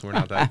yet because we're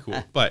not that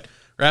cool. But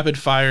Rapid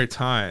Fire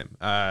time.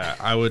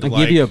 I'll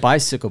give you a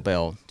bicycle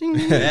bell. Ding.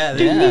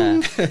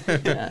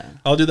 Yeah.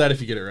 I'll do that if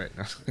you get it right.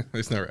 No,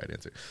 there's no right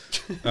answer.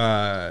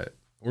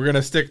 We're going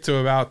to stick to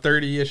about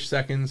 30-ish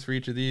seconds for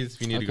each of these.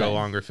 If you need to go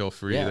longer, feel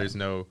free. Yeah. There's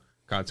no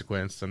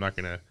consequence. I'm not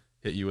going to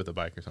hit you with a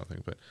bike or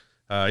something. But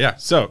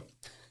so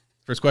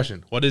first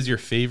question. What is your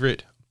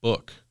favorite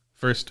book?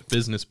 First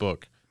business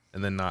book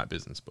and then not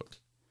business book.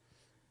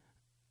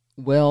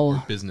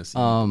 Well, business.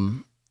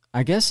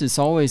 I guess it's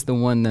always the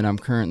one that I'm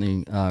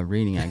currently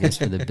reading, I guess,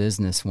 for the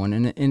business one.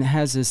 And it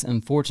has this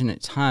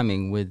unfortunate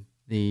timing with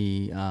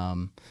the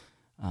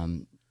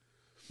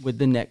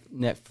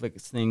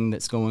Netflix thing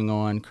that's going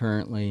on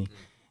currently.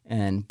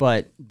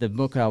 But the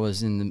book I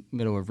was in the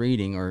middle of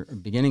reading or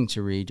beginning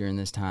to read during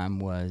this time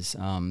was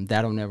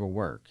That'll Never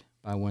Work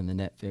by one of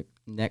the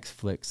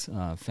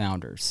Netflix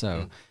founders.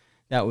 So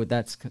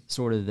that's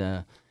sort of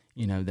the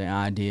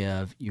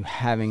idea of you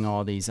having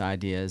all these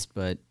ideas,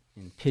 but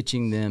in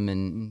pitching them,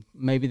 and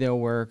maybe they'll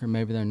work or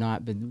maybe they're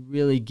not, but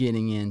really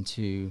getting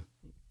into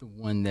the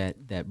one that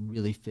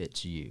really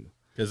fits you.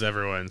 Because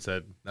everyone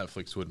said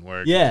Netflix wouldn't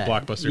work. Yeah.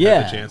 Blockbuster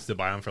had the chance to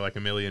buy them for like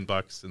 $1 million,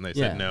 and they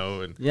said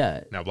no. And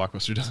now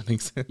Blockbuster doesn't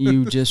think so.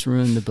 You just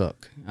ruined the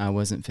book. I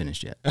wasn't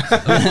finised yet.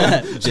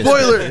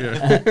 Spoiler!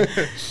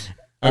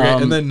 Okay,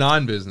 and then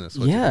non-business.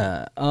 Fiction,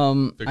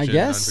 I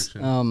guess,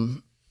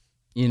 non-fiction?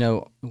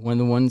 one of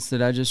the ones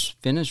that I just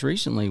finished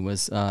recently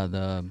was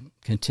the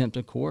Contempt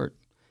of Court,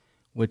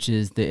 which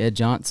is the Ed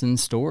Johnson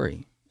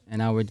story.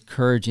 And I would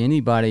encourage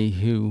anybody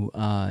who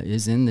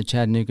is in the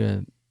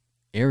Chattanooga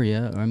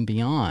area and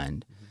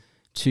beyond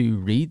to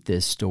read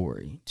this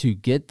story, to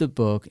get the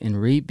book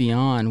and read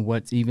beyond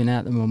what's even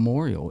at the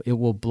memorial. It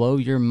will blow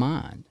your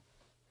mind.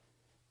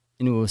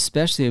 And it will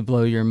especially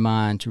blow your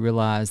mind to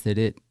realize that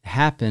it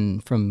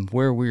happened from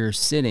where we were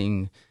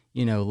sitting,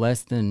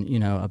 less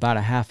than, about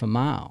a half a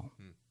mile.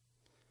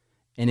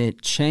 And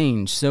it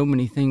changed so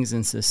many things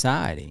in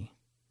society.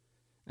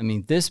 I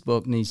mean, this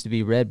book needs to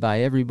be read by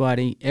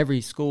everybody.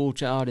 Every school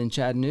child in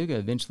Chattanooga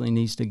eventually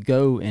needs to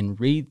go and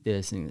read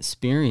this and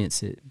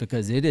experience it,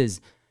 because it is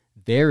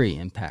very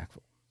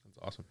impactful. That's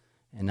awesome.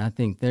 And I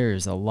think there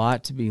is a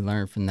lot to be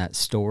learned from that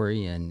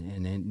story,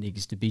 and it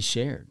needs to be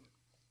shared.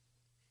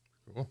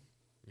 Cool.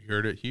 You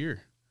heard it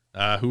here.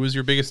 Who was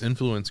your biggest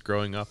influence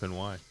growing up, and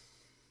why?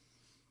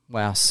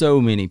 Wow,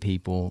 so many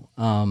people.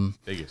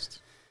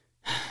 Biggest.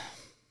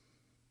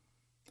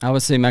 I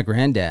would say my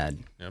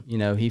granddad.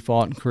 Yep. He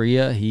fought in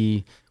Korea.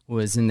 He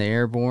was in the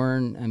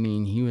airborne. I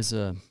mean, he was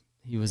a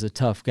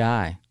tough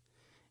guy,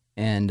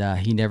 and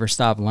he never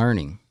stopped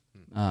learning.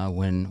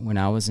 When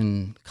I was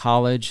in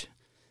college,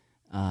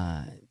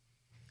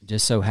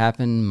 just so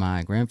happened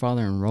my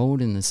grandfather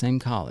enrolled in the same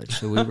college,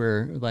 so we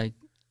were like,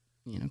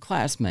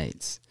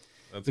 classmates.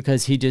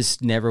 Because he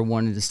just never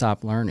wanted to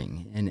stop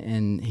learning,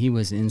 and he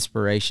was an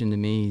inspiration to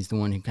me. He's the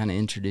one who kind of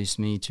introduced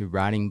me to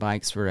riding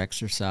bikes for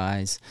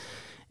exercise.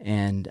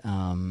 And,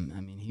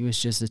 he was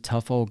just a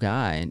tough old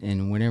guy.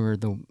 And whenever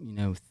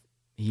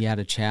he had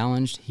a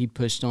challenge, he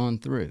pushed on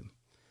through.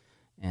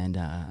 And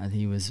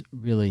he was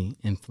really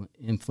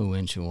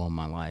influential on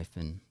my life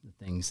and the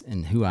things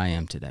and who I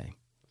am today.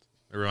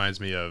 It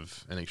reminds me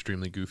of an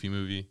extremely Goofy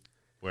movie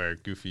where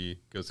Goofy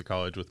goes to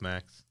college with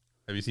Max.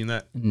 Have you seen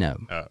that? No.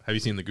 Have you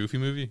seen the Goofy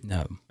movie?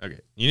 No. Okay.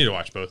 You need to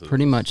watch both of them.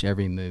 Pretty much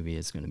every movie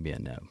is going to be a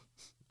no.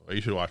 Well,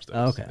 you should watch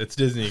those. Okay. It's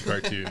Disney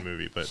cartoon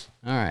movie, but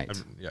all right.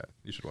 Yeah,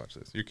 you should watch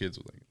this. Your kids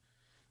will like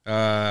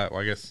it.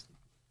 Well, I guess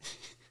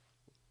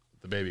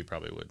the baby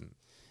probably wouldn't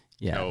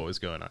know what was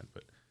going on,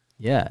 but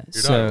yeah.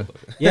 Your So daughter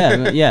will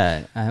love it.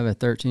 yeah. I have a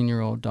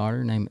 13-year-old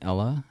daughter named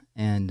Ella,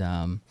 and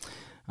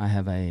I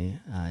have a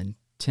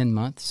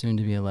 10-month, soon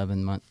to be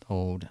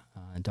 11-month-old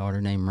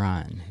daughter named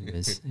Ryan,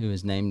 who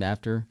is named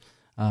after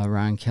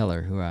Ryan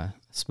Keller, who I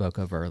spoke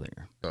of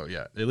earlier. Oh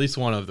yeah, at least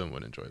one of them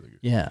would enjoy the Goofy.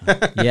 Yeah.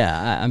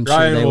 I'm sure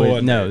Ryan they will would.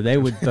 one No, day. they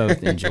would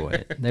both enjoy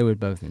it. They would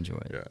both enjoy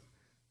it.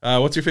 Yeah.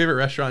 What's your favorite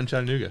restaurant in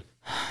Chattanooga?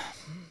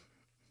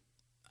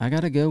 I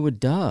got to go with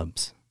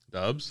Dubs.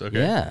 Dubs. Okay.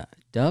 Yeah,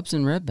 Dubs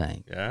in Red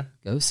Bank. Yeah.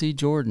 Go see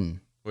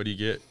Jordan. What do you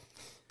get?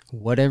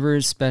 Whatever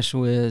his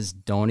special is,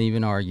 don't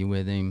even argue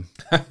with him.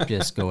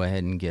 Just go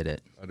ahead and get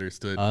it.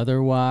 Understood.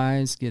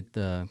 Otherwise, get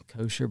the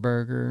kosher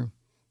burger,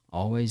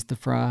 always the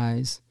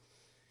fries.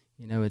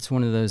 It's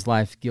one of those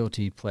life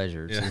guilty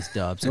pleasures is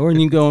Dubs. Or you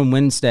can go on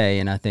Wednesday,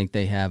 and I think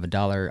they have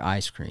 $1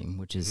 ice cream,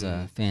 which is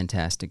a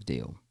fantastic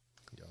deal.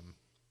 Yum.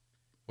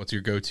 What's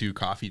your go-to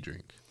coffee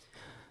drink?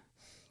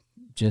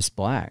 Just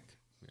black.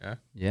 Yeah.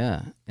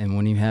 Yeah. And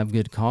when you have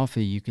good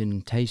coffee, you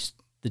can taste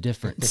the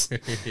difference.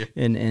 Yeah.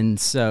 And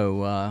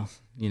so,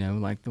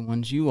 like the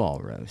ones you all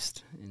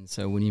roast. And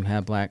so when you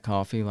have black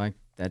coffee, like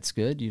that's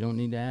good. You don't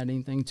need to add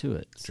anything to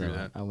it. True So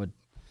that.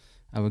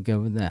 I would go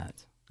with that.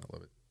 I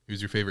love it.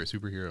 Who's your favorite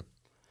superhero?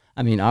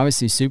 I mean,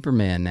 obviously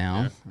Superman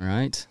now,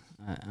 right?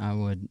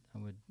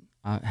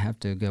 I have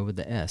to go with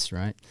the S,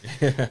 right?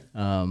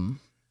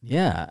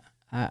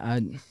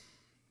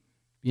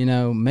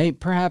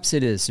 Perhaps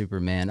it is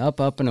Superman.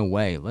 Up and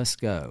away. Let's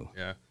go.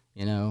 Yeah.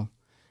 And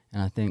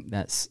I think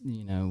that's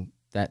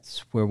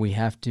where we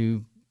have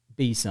to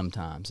be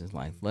sometimes. It's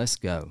like, let's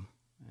go.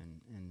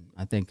 And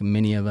I think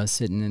many of us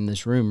sitting in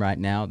this room right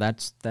now,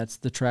 that's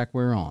the track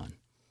we're on.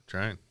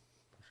 Trying.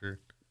 For sure.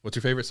 What's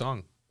your favorite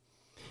song?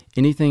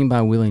 Anything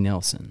by Willie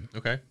Nelson.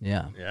 Okay.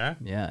 Yeah. Yeah.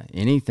 Yeah.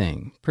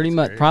 Anything. Pretty That's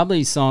much, great.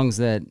 probably songs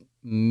that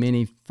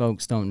many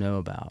folks don't know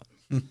about.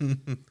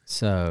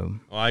 So.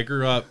 Well, I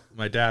grew up,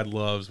 my dad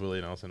loves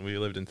Willie Nelson. We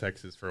lived in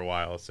Texas for a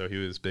while, so he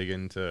was big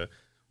into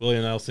Willie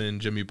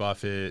Nelson, Jimmy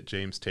Buffett,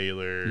 James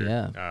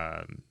Taylor,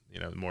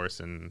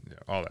 Morrison,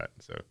 all that.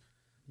 So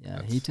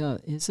yeah,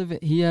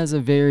 he has a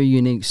very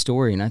unique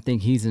story, and I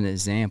think he's an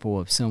example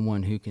of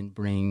someone who can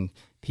bring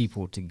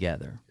people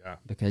together. Yeah.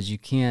 Because you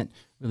can't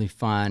really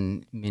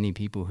find many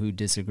people who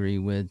disagree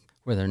with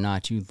whether or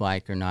not you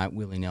like or not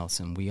Willie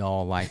Nelson. We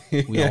all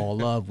all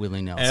love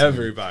Willie Nelson.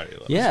 everybody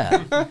loves him.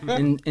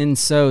 Yeah. and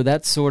so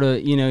that's sort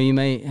of,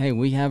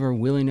 we have a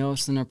Willie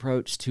Nelson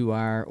approach to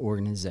our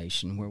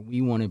organization where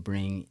we want to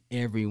bring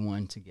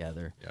everyone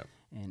together Yep.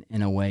 and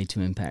in a way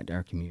to impact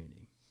our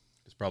community.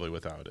 It's probably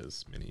without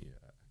as many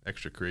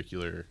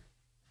extracurricular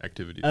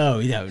activities.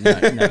 Oh, no,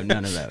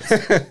 none of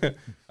those.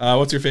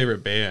 What's your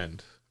favorite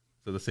band?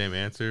 Is it the same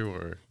answer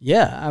or?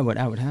 Yeah, I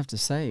would have to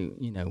say,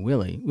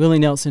 Willie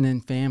Nelson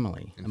and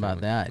Family. And How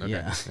about Family.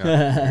 that?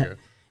 Okay.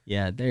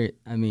 Yeah. There you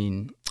go.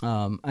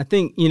 Yeah, I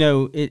think,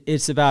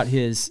 it's about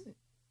his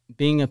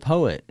being a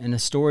poet and a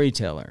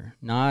storyteller,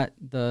 not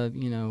the,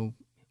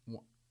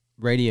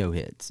 radio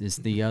hits. It's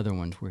the other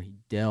ones where he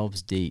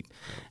delves deep.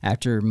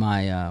 After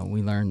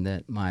we learned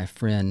that my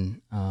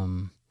friend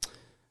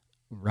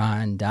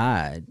Ryan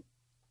died,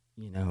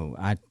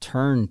 I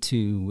turned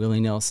to Willie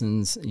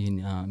Nelson's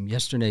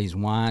Yesterday's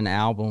Wine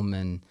album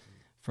and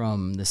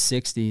from the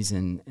 60s,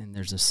 and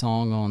there's a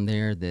song on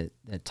there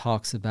that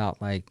talks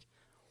about like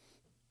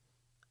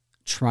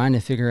trying to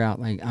figure out,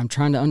 like, I'm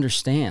trying to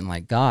understand,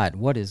 like, God,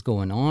 what is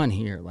going on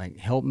here? Like,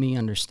 help me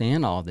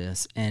understand all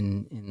this.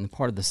 And the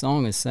part of the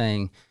song is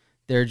saying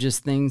there are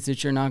just things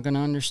that you're not going to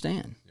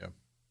understand. Yeah.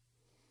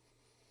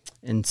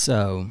 And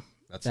so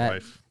that's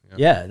life.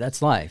 Yeah,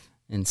 that's life.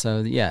 And so,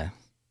 yeah,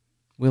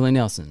 Willie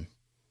Nelson,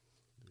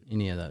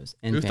 any of those.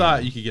 And who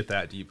thought you could get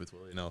that deep with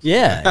Willie Nelson?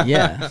 Yeah,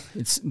 yeah.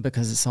 It's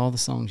because it's all the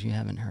songs you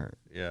haven't heard.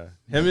 Yeah.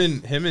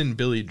 Him and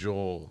Billy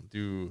Joel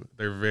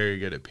they're very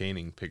good at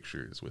painting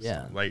pictures with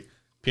songs. Like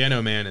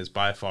Piano Man is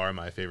by far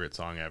my favorite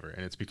song ever.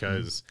 And it's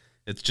because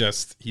it's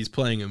just, he's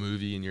playing a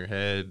movie in your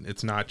head.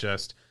 It's not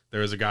just,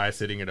 there was a guy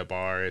sitting at a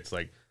bar. It's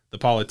like the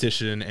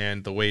politician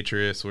and the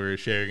waitress were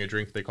sharing a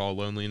drink they call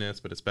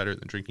loneliness, but it's better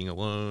than drinking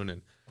alone.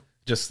 And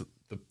just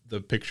the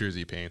pictures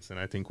he paints. And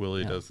I think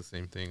Willie does the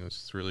same thing. It's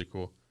just really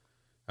cool.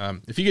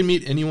 If you could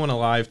meet anyone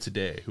alive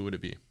today, who would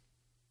it be?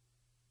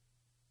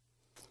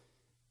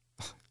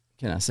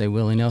 Can I say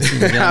Willie Nelson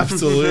again?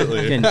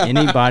 Absolutely. Can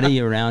anybody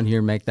around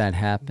here make that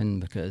happen?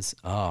 Because,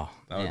 that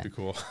would be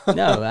cool.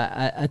 No,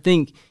 I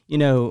think,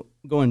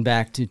 going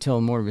back to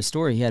tell more of his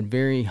story, he had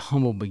very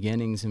humble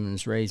beginnings and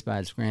was raised by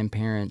his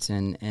grandparents,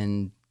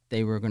 and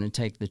they were going to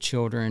take the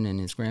children, and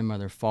his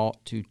grandmother fought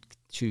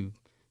to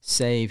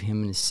save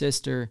him and his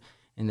sister,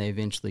 and they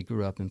eventually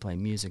grew up and played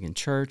music in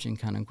church and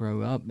kind of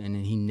grew up,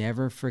 and he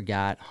never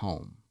forgot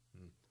home.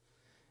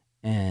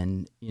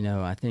 And,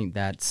 I think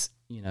that's,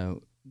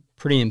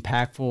 pretty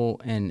impactful,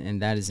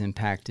 and that has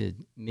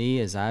impacted me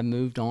as I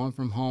moved on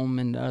from home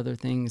and other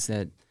things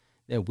that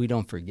we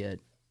don't forget,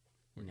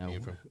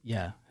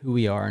 who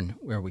we are and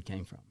where we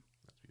came from.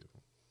 That's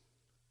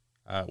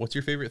beautiful. What's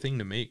your favorite thing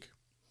to make?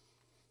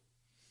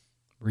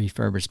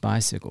 Refurbished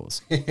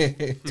bicycles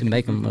to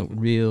make them look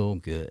real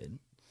good.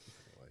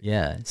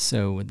 Yeah.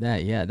 So with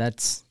that,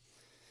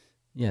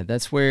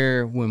 that's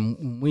where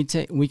when we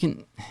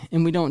can,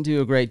 and we don't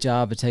do a great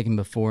job of taking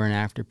before and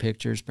after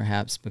pictures,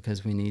 perhaps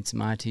because we need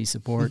some IT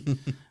support.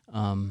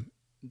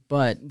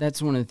 But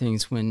that's one of the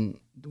things when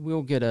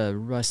we'll get a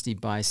rusty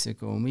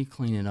bicycle and we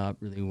clean it up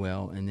really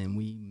well, and then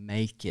we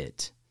make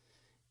it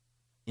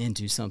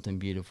into something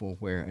beautiful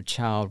where a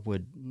child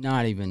would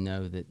not even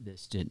know that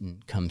this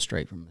didn't come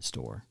straight from the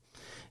store.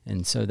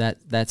 And so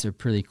that's a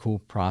pretty cool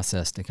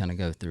process to kind of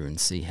go through and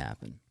see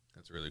happen.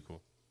 That's really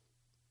cool.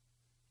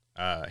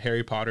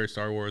 Harry Potter,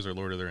 Star Wars, or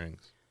Lord of the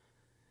Rings?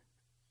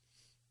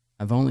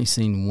 I've only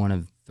seen one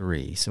of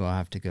 3, so I'll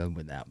have to go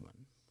with that one.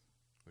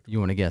 You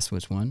want to guess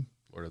which one?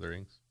 Lord of the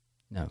Rings?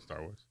 No.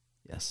 Star Wars?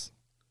 Yes.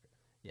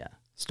 Yeah,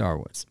 Star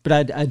Wars.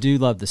 But I do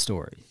love the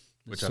story.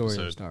 Which story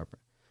episode? Of Star Wars.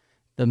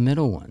 The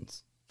middle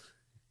ones,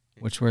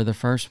 which were the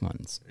first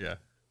ones. Yeah,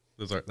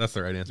 that's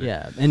the right answer.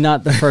 Yeah, and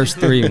not the first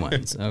 3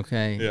 ones,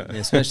 okay? Yeah.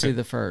 Especially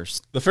the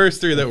first. The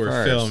first 3 that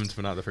were filmed,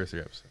 but not the first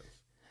 3 episodes.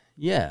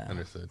 Yeah.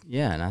 Understood.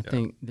 Yeah, and I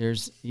think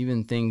there's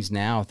even things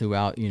now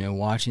throughout,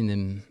 watching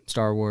them,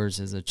 Star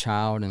Wars as a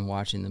child and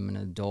watching them as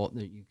an adult,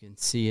 that you can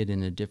see it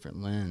in a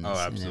different lens. Oh,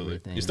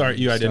 absolutely. And everything.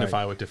 You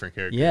identify with different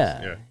characters.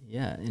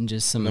 Yeah, and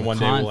just some and of the one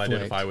conflict. day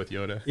we'll identify with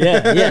Yoda.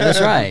 Yeah,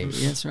 that's right.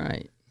 That's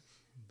right.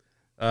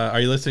 Are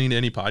you listening to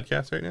any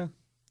podcasts right now?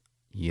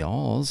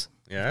 Y'all's.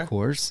 Yeah. Of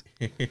course.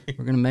 We're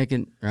going to make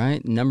it,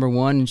 right,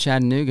 #1 in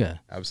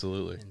Chattanooga.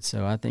 Absolutely. And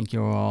so I think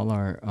you all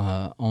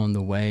are on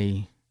the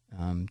way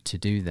to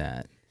do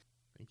that.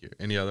 Thank you.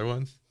 Any other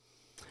ones?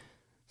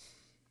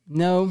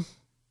 No.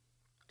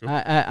 Cool.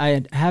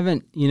 I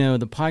haven't,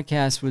 the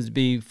podcast would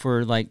be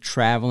for like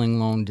traveling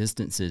long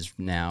distances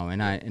now,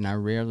 and I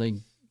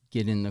rarely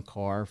get in the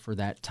car for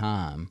that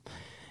time.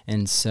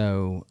 And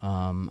so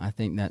I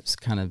think that's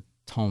kind of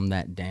toned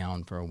that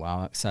down for a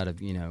while, outside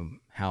of,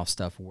 how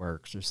stuff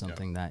works or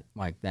something that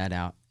like that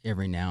out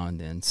every now and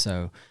then.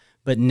 So,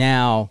 but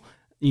now,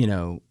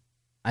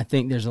 I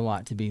think there's a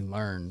lot to be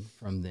learned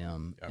from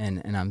them. Yeah.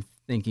 And I'm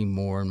thinking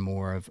more and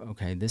more of,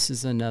 okay, this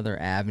is another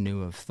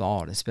avenue of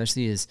thought,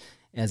 especially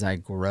as I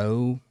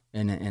grow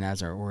and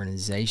as our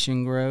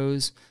organization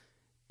grows.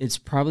 It's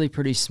probably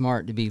pretty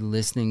smart to be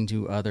listening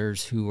to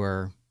others who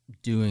are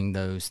doing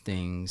those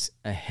things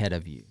ahead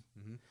of you.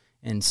 Mm-hmm.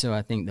 And so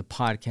I think the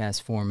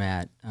podcast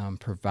format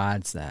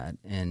provides that,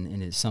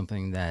 and it's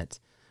something that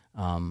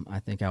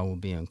I think I will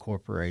be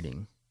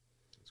incorporating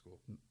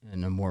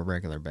on a more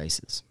regular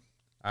basis.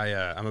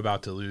 I'm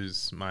about to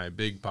lose my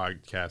big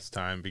podcast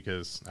time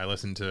because I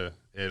listen to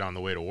it on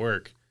the way to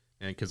work,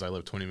 and because I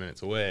live 20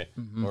 minutes away.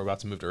 Mm-hmm. We're about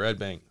to move to Red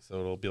Bank, so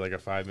it'll be like a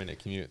 5-minute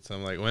commute. So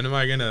I'm like, when am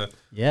I gonna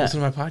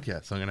listen to my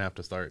podcast? So I'm gonna have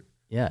to start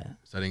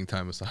setting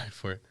time aside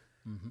for it.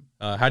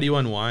 Mm-hmm. How do you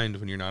unwind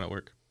when you're not at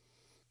work?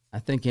 I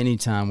think any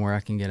time where I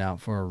can get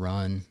out for a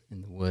run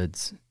in the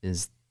woods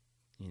is,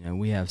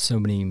 we have so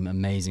many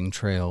amazing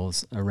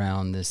trails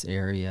around this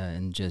area,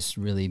 and just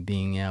really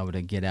being able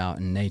to get out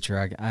in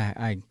nature.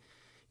 I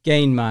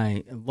gained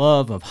my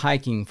love of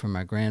hiking from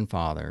my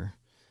grandfather,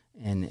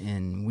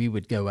 and we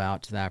would go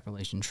out to the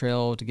Appalachian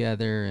Trail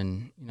together,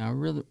 and I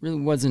really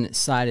wasn't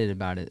excited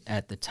about it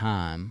at the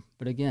time.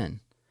 But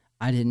again,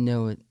 I didn't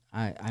know it.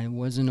 I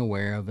wasn't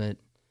aware of it,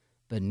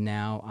 but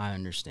now I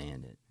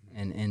understand it,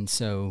 and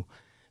so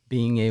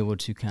being able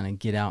to kind of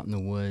get out in the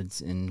woods,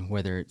 and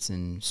whether it's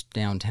in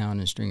downtown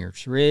in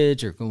Stringer's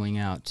Ridge or going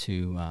out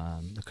to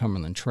the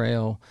Cumberland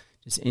Trail,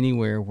 just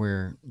anywhere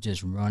where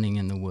just running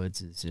in the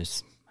woods is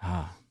just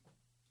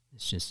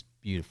it's just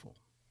beautiful.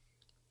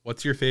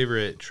 What's your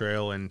favorite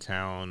trail in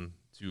town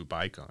to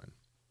bike on?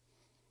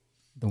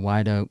 The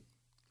White Oak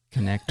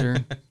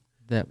Connector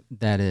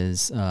that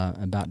is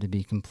about to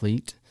be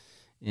complete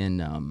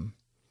in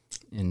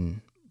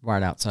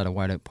right outside of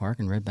White Oak Park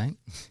in Red Bank.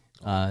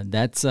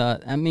 That's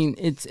I mean,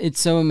 it's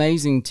so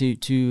amazing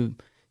to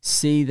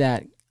see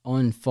that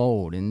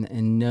unfold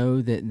and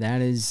know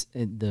that is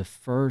the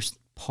first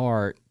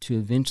part to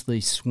eventually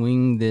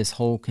swing this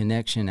whole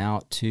connection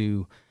out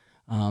to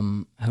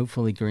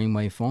hopefully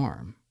Greenway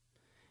Farm.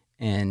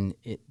 And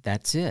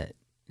that's it.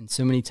 And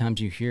so many times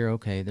you hear,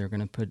 okay, they're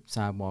going to put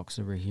sidewalks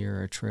over here,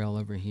 or a trail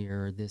over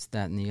here, or this,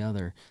 that, and the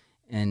other.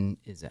 And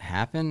is it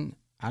happen?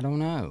 I don't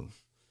know.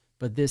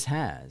 But this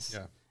has.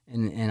 Yeah.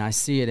 And I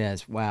see it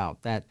as, wow,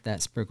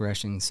 that's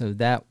progression. So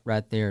that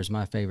right there is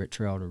my favorite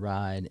trail to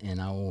ride,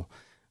 and I will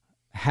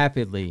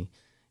happily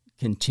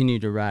continue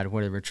to ride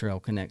whatever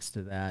trail connects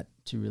to that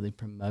to really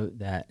promote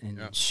that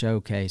and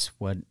showcase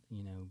what,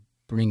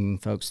 bringing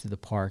folks to the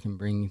park and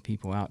bringing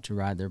people out to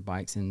ride their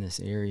bikes in this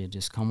area.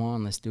 Just come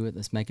on, let's do it.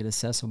 Let's make it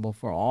accessible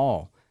for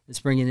all. Let's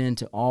bring it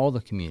into all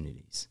the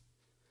communities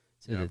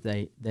so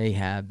that they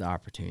have the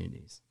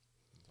opportunities.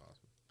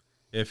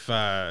 That's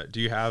awesome.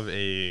 Do you have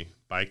a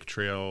bike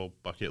trail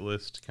bucket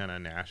list kind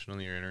of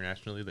nationally or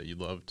internationally that you'd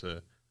love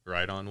to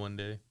ride on one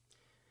day?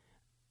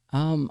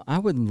 I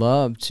would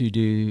love to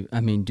do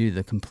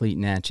the complete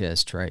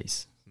Natchez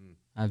Trace.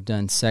 I've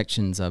done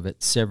sections of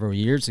it several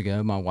years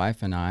ago. My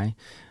wife and I,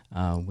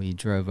 we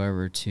drove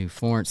over to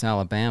Florence,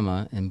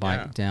 Alabama, and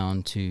biked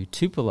down to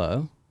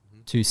Tupelo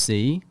to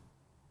see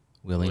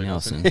Willie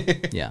Nelson.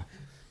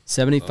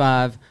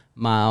 75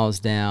 miles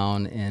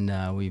down,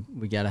 and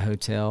we got a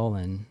hotel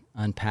and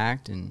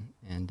unpacked and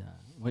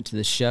went to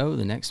the show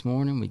the next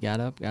morning. We got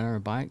up, got our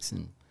bikes,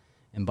 and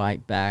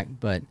biked back.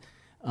 But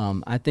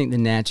I think the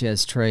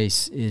Natchez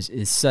Trace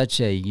is such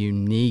a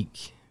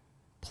unique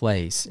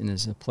place, and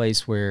it's a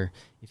place where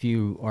if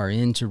you are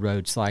into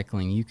road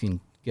cycling, you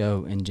can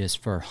go and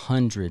just for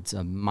hundreds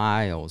of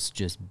miles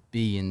just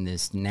be in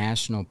this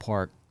national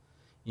park,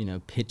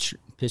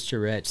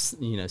 picturesque,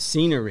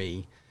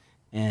 scenery,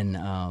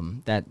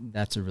 and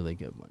that's a really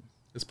good one.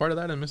 Is part of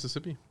that in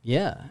Mississippi?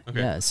 Yeah, okay.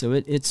 Yeah. So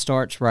it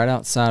starts right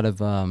outside of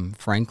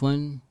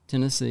Franklin,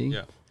 Tennessee,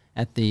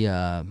 at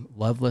the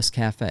Loveless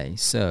Cafe.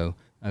 So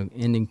an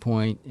ending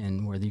point,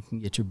 and where you can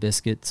get your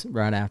biscuits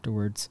right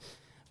afterwards.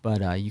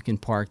 But you can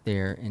park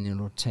there, and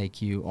it'll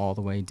take you all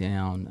the way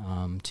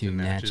down to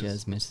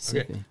Natchez,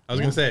 Mississippi. Okay. I was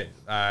going to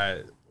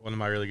say, one of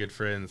my really good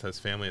friends has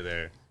family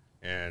there,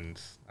 and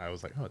I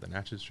was like, oh, the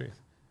Natchez Trace.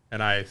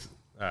 And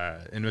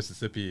in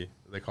Mississippi,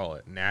 they call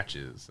it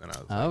Natchez. And I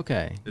was like,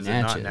 okay. Is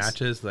Natchez. It not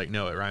Natchez? Like,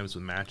 no, it rhymes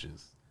with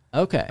matches.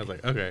 Okay. I was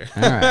like, okay.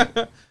 All right.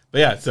 But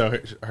yeah, so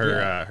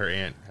her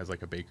aunt has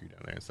like a bakery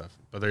down there and stuff.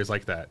 But there's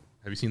like that.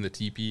 Have you seen the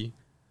teepee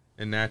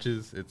in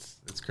Natchez?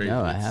 It's crazy.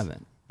 No, I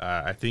haven't.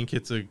 I think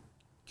it's a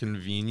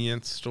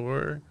convenience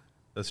store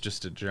that's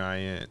just a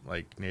giant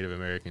like Native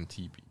American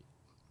teepee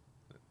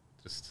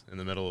just in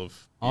the middle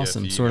of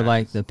awesome EFE, sort of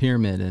like the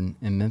pyramid in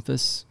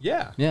Memphis.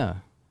 Yeah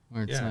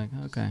Where it's like,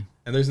 okay,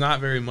 and there's not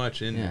very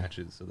much in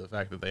Natchez, so the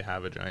fact that they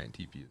have a giant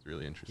teepee is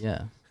really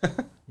interesting.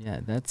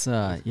 That's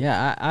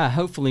I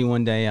hopefully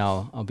one day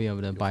I'll be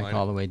able to bike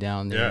all the way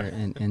down there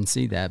and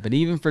see that. But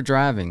even for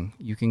driving,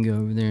 you can go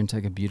over there and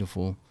take a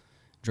beautiful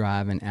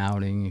drive and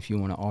outing if you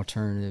want an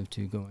alternative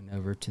to going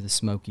over to the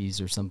Smokies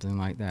or something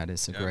like that.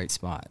 It's a great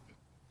spot.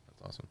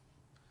 That's awesome.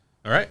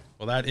 All right.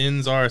 Well, that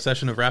ends our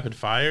session of Rapid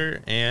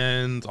Fire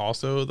and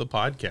also the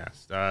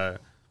podcast.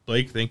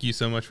 Blake, thank you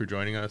so much for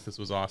joining us. This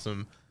was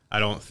awesome. I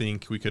don't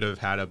think we could have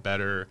had a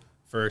better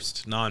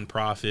first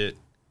nonprofit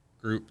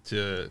group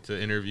to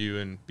interview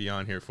and be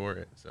on here for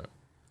it. So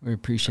we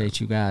appreciate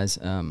you guys,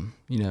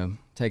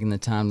 taking the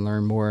time to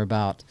learn more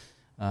about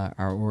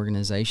our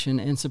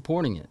organization and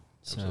supporting it.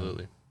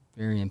 Absolutely. So,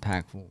 very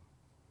impactful.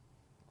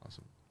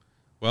 Awesome.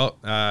 Well,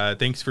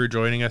 thanks for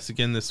joining us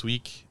again this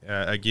week.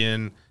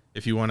 Again,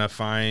 if you want to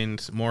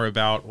find more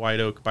about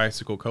White Oak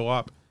Bicycle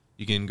Co-op,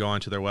 you can go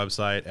onto their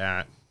website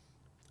at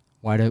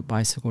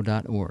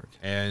whiteoakbicycle.org.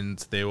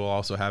 And they will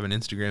also have an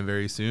Instagram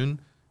very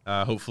soon.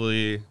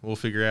 Hopefully we'll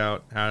figure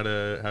out how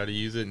to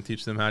use it and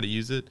teach them how to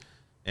use it.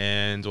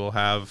 And we'll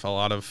have a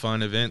lot of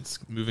fun events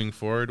moving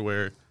forward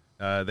where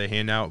they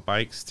hand out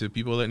bikes to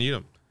people that need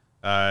them.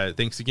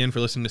 Thanks again for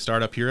listening to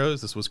Startup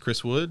Heroes. This was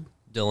Chris Wood,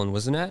 Dylan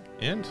Wisenat,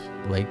 and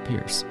Blake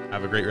Pierce.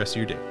 Have a great rest of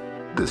your day.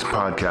 This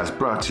podcast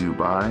brought to you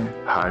by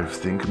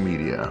HiveThink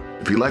Media.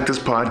 If you like this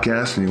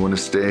podcast and you want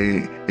to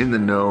stay in the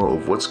know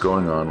of what's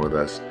going on with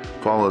us,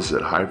 follow us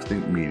at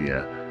HiveThink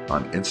Media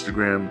on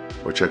Instagram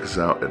or check us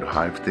out at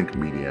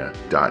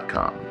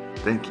hivethinkmedia.com.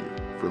 Thank you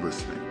for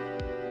listening.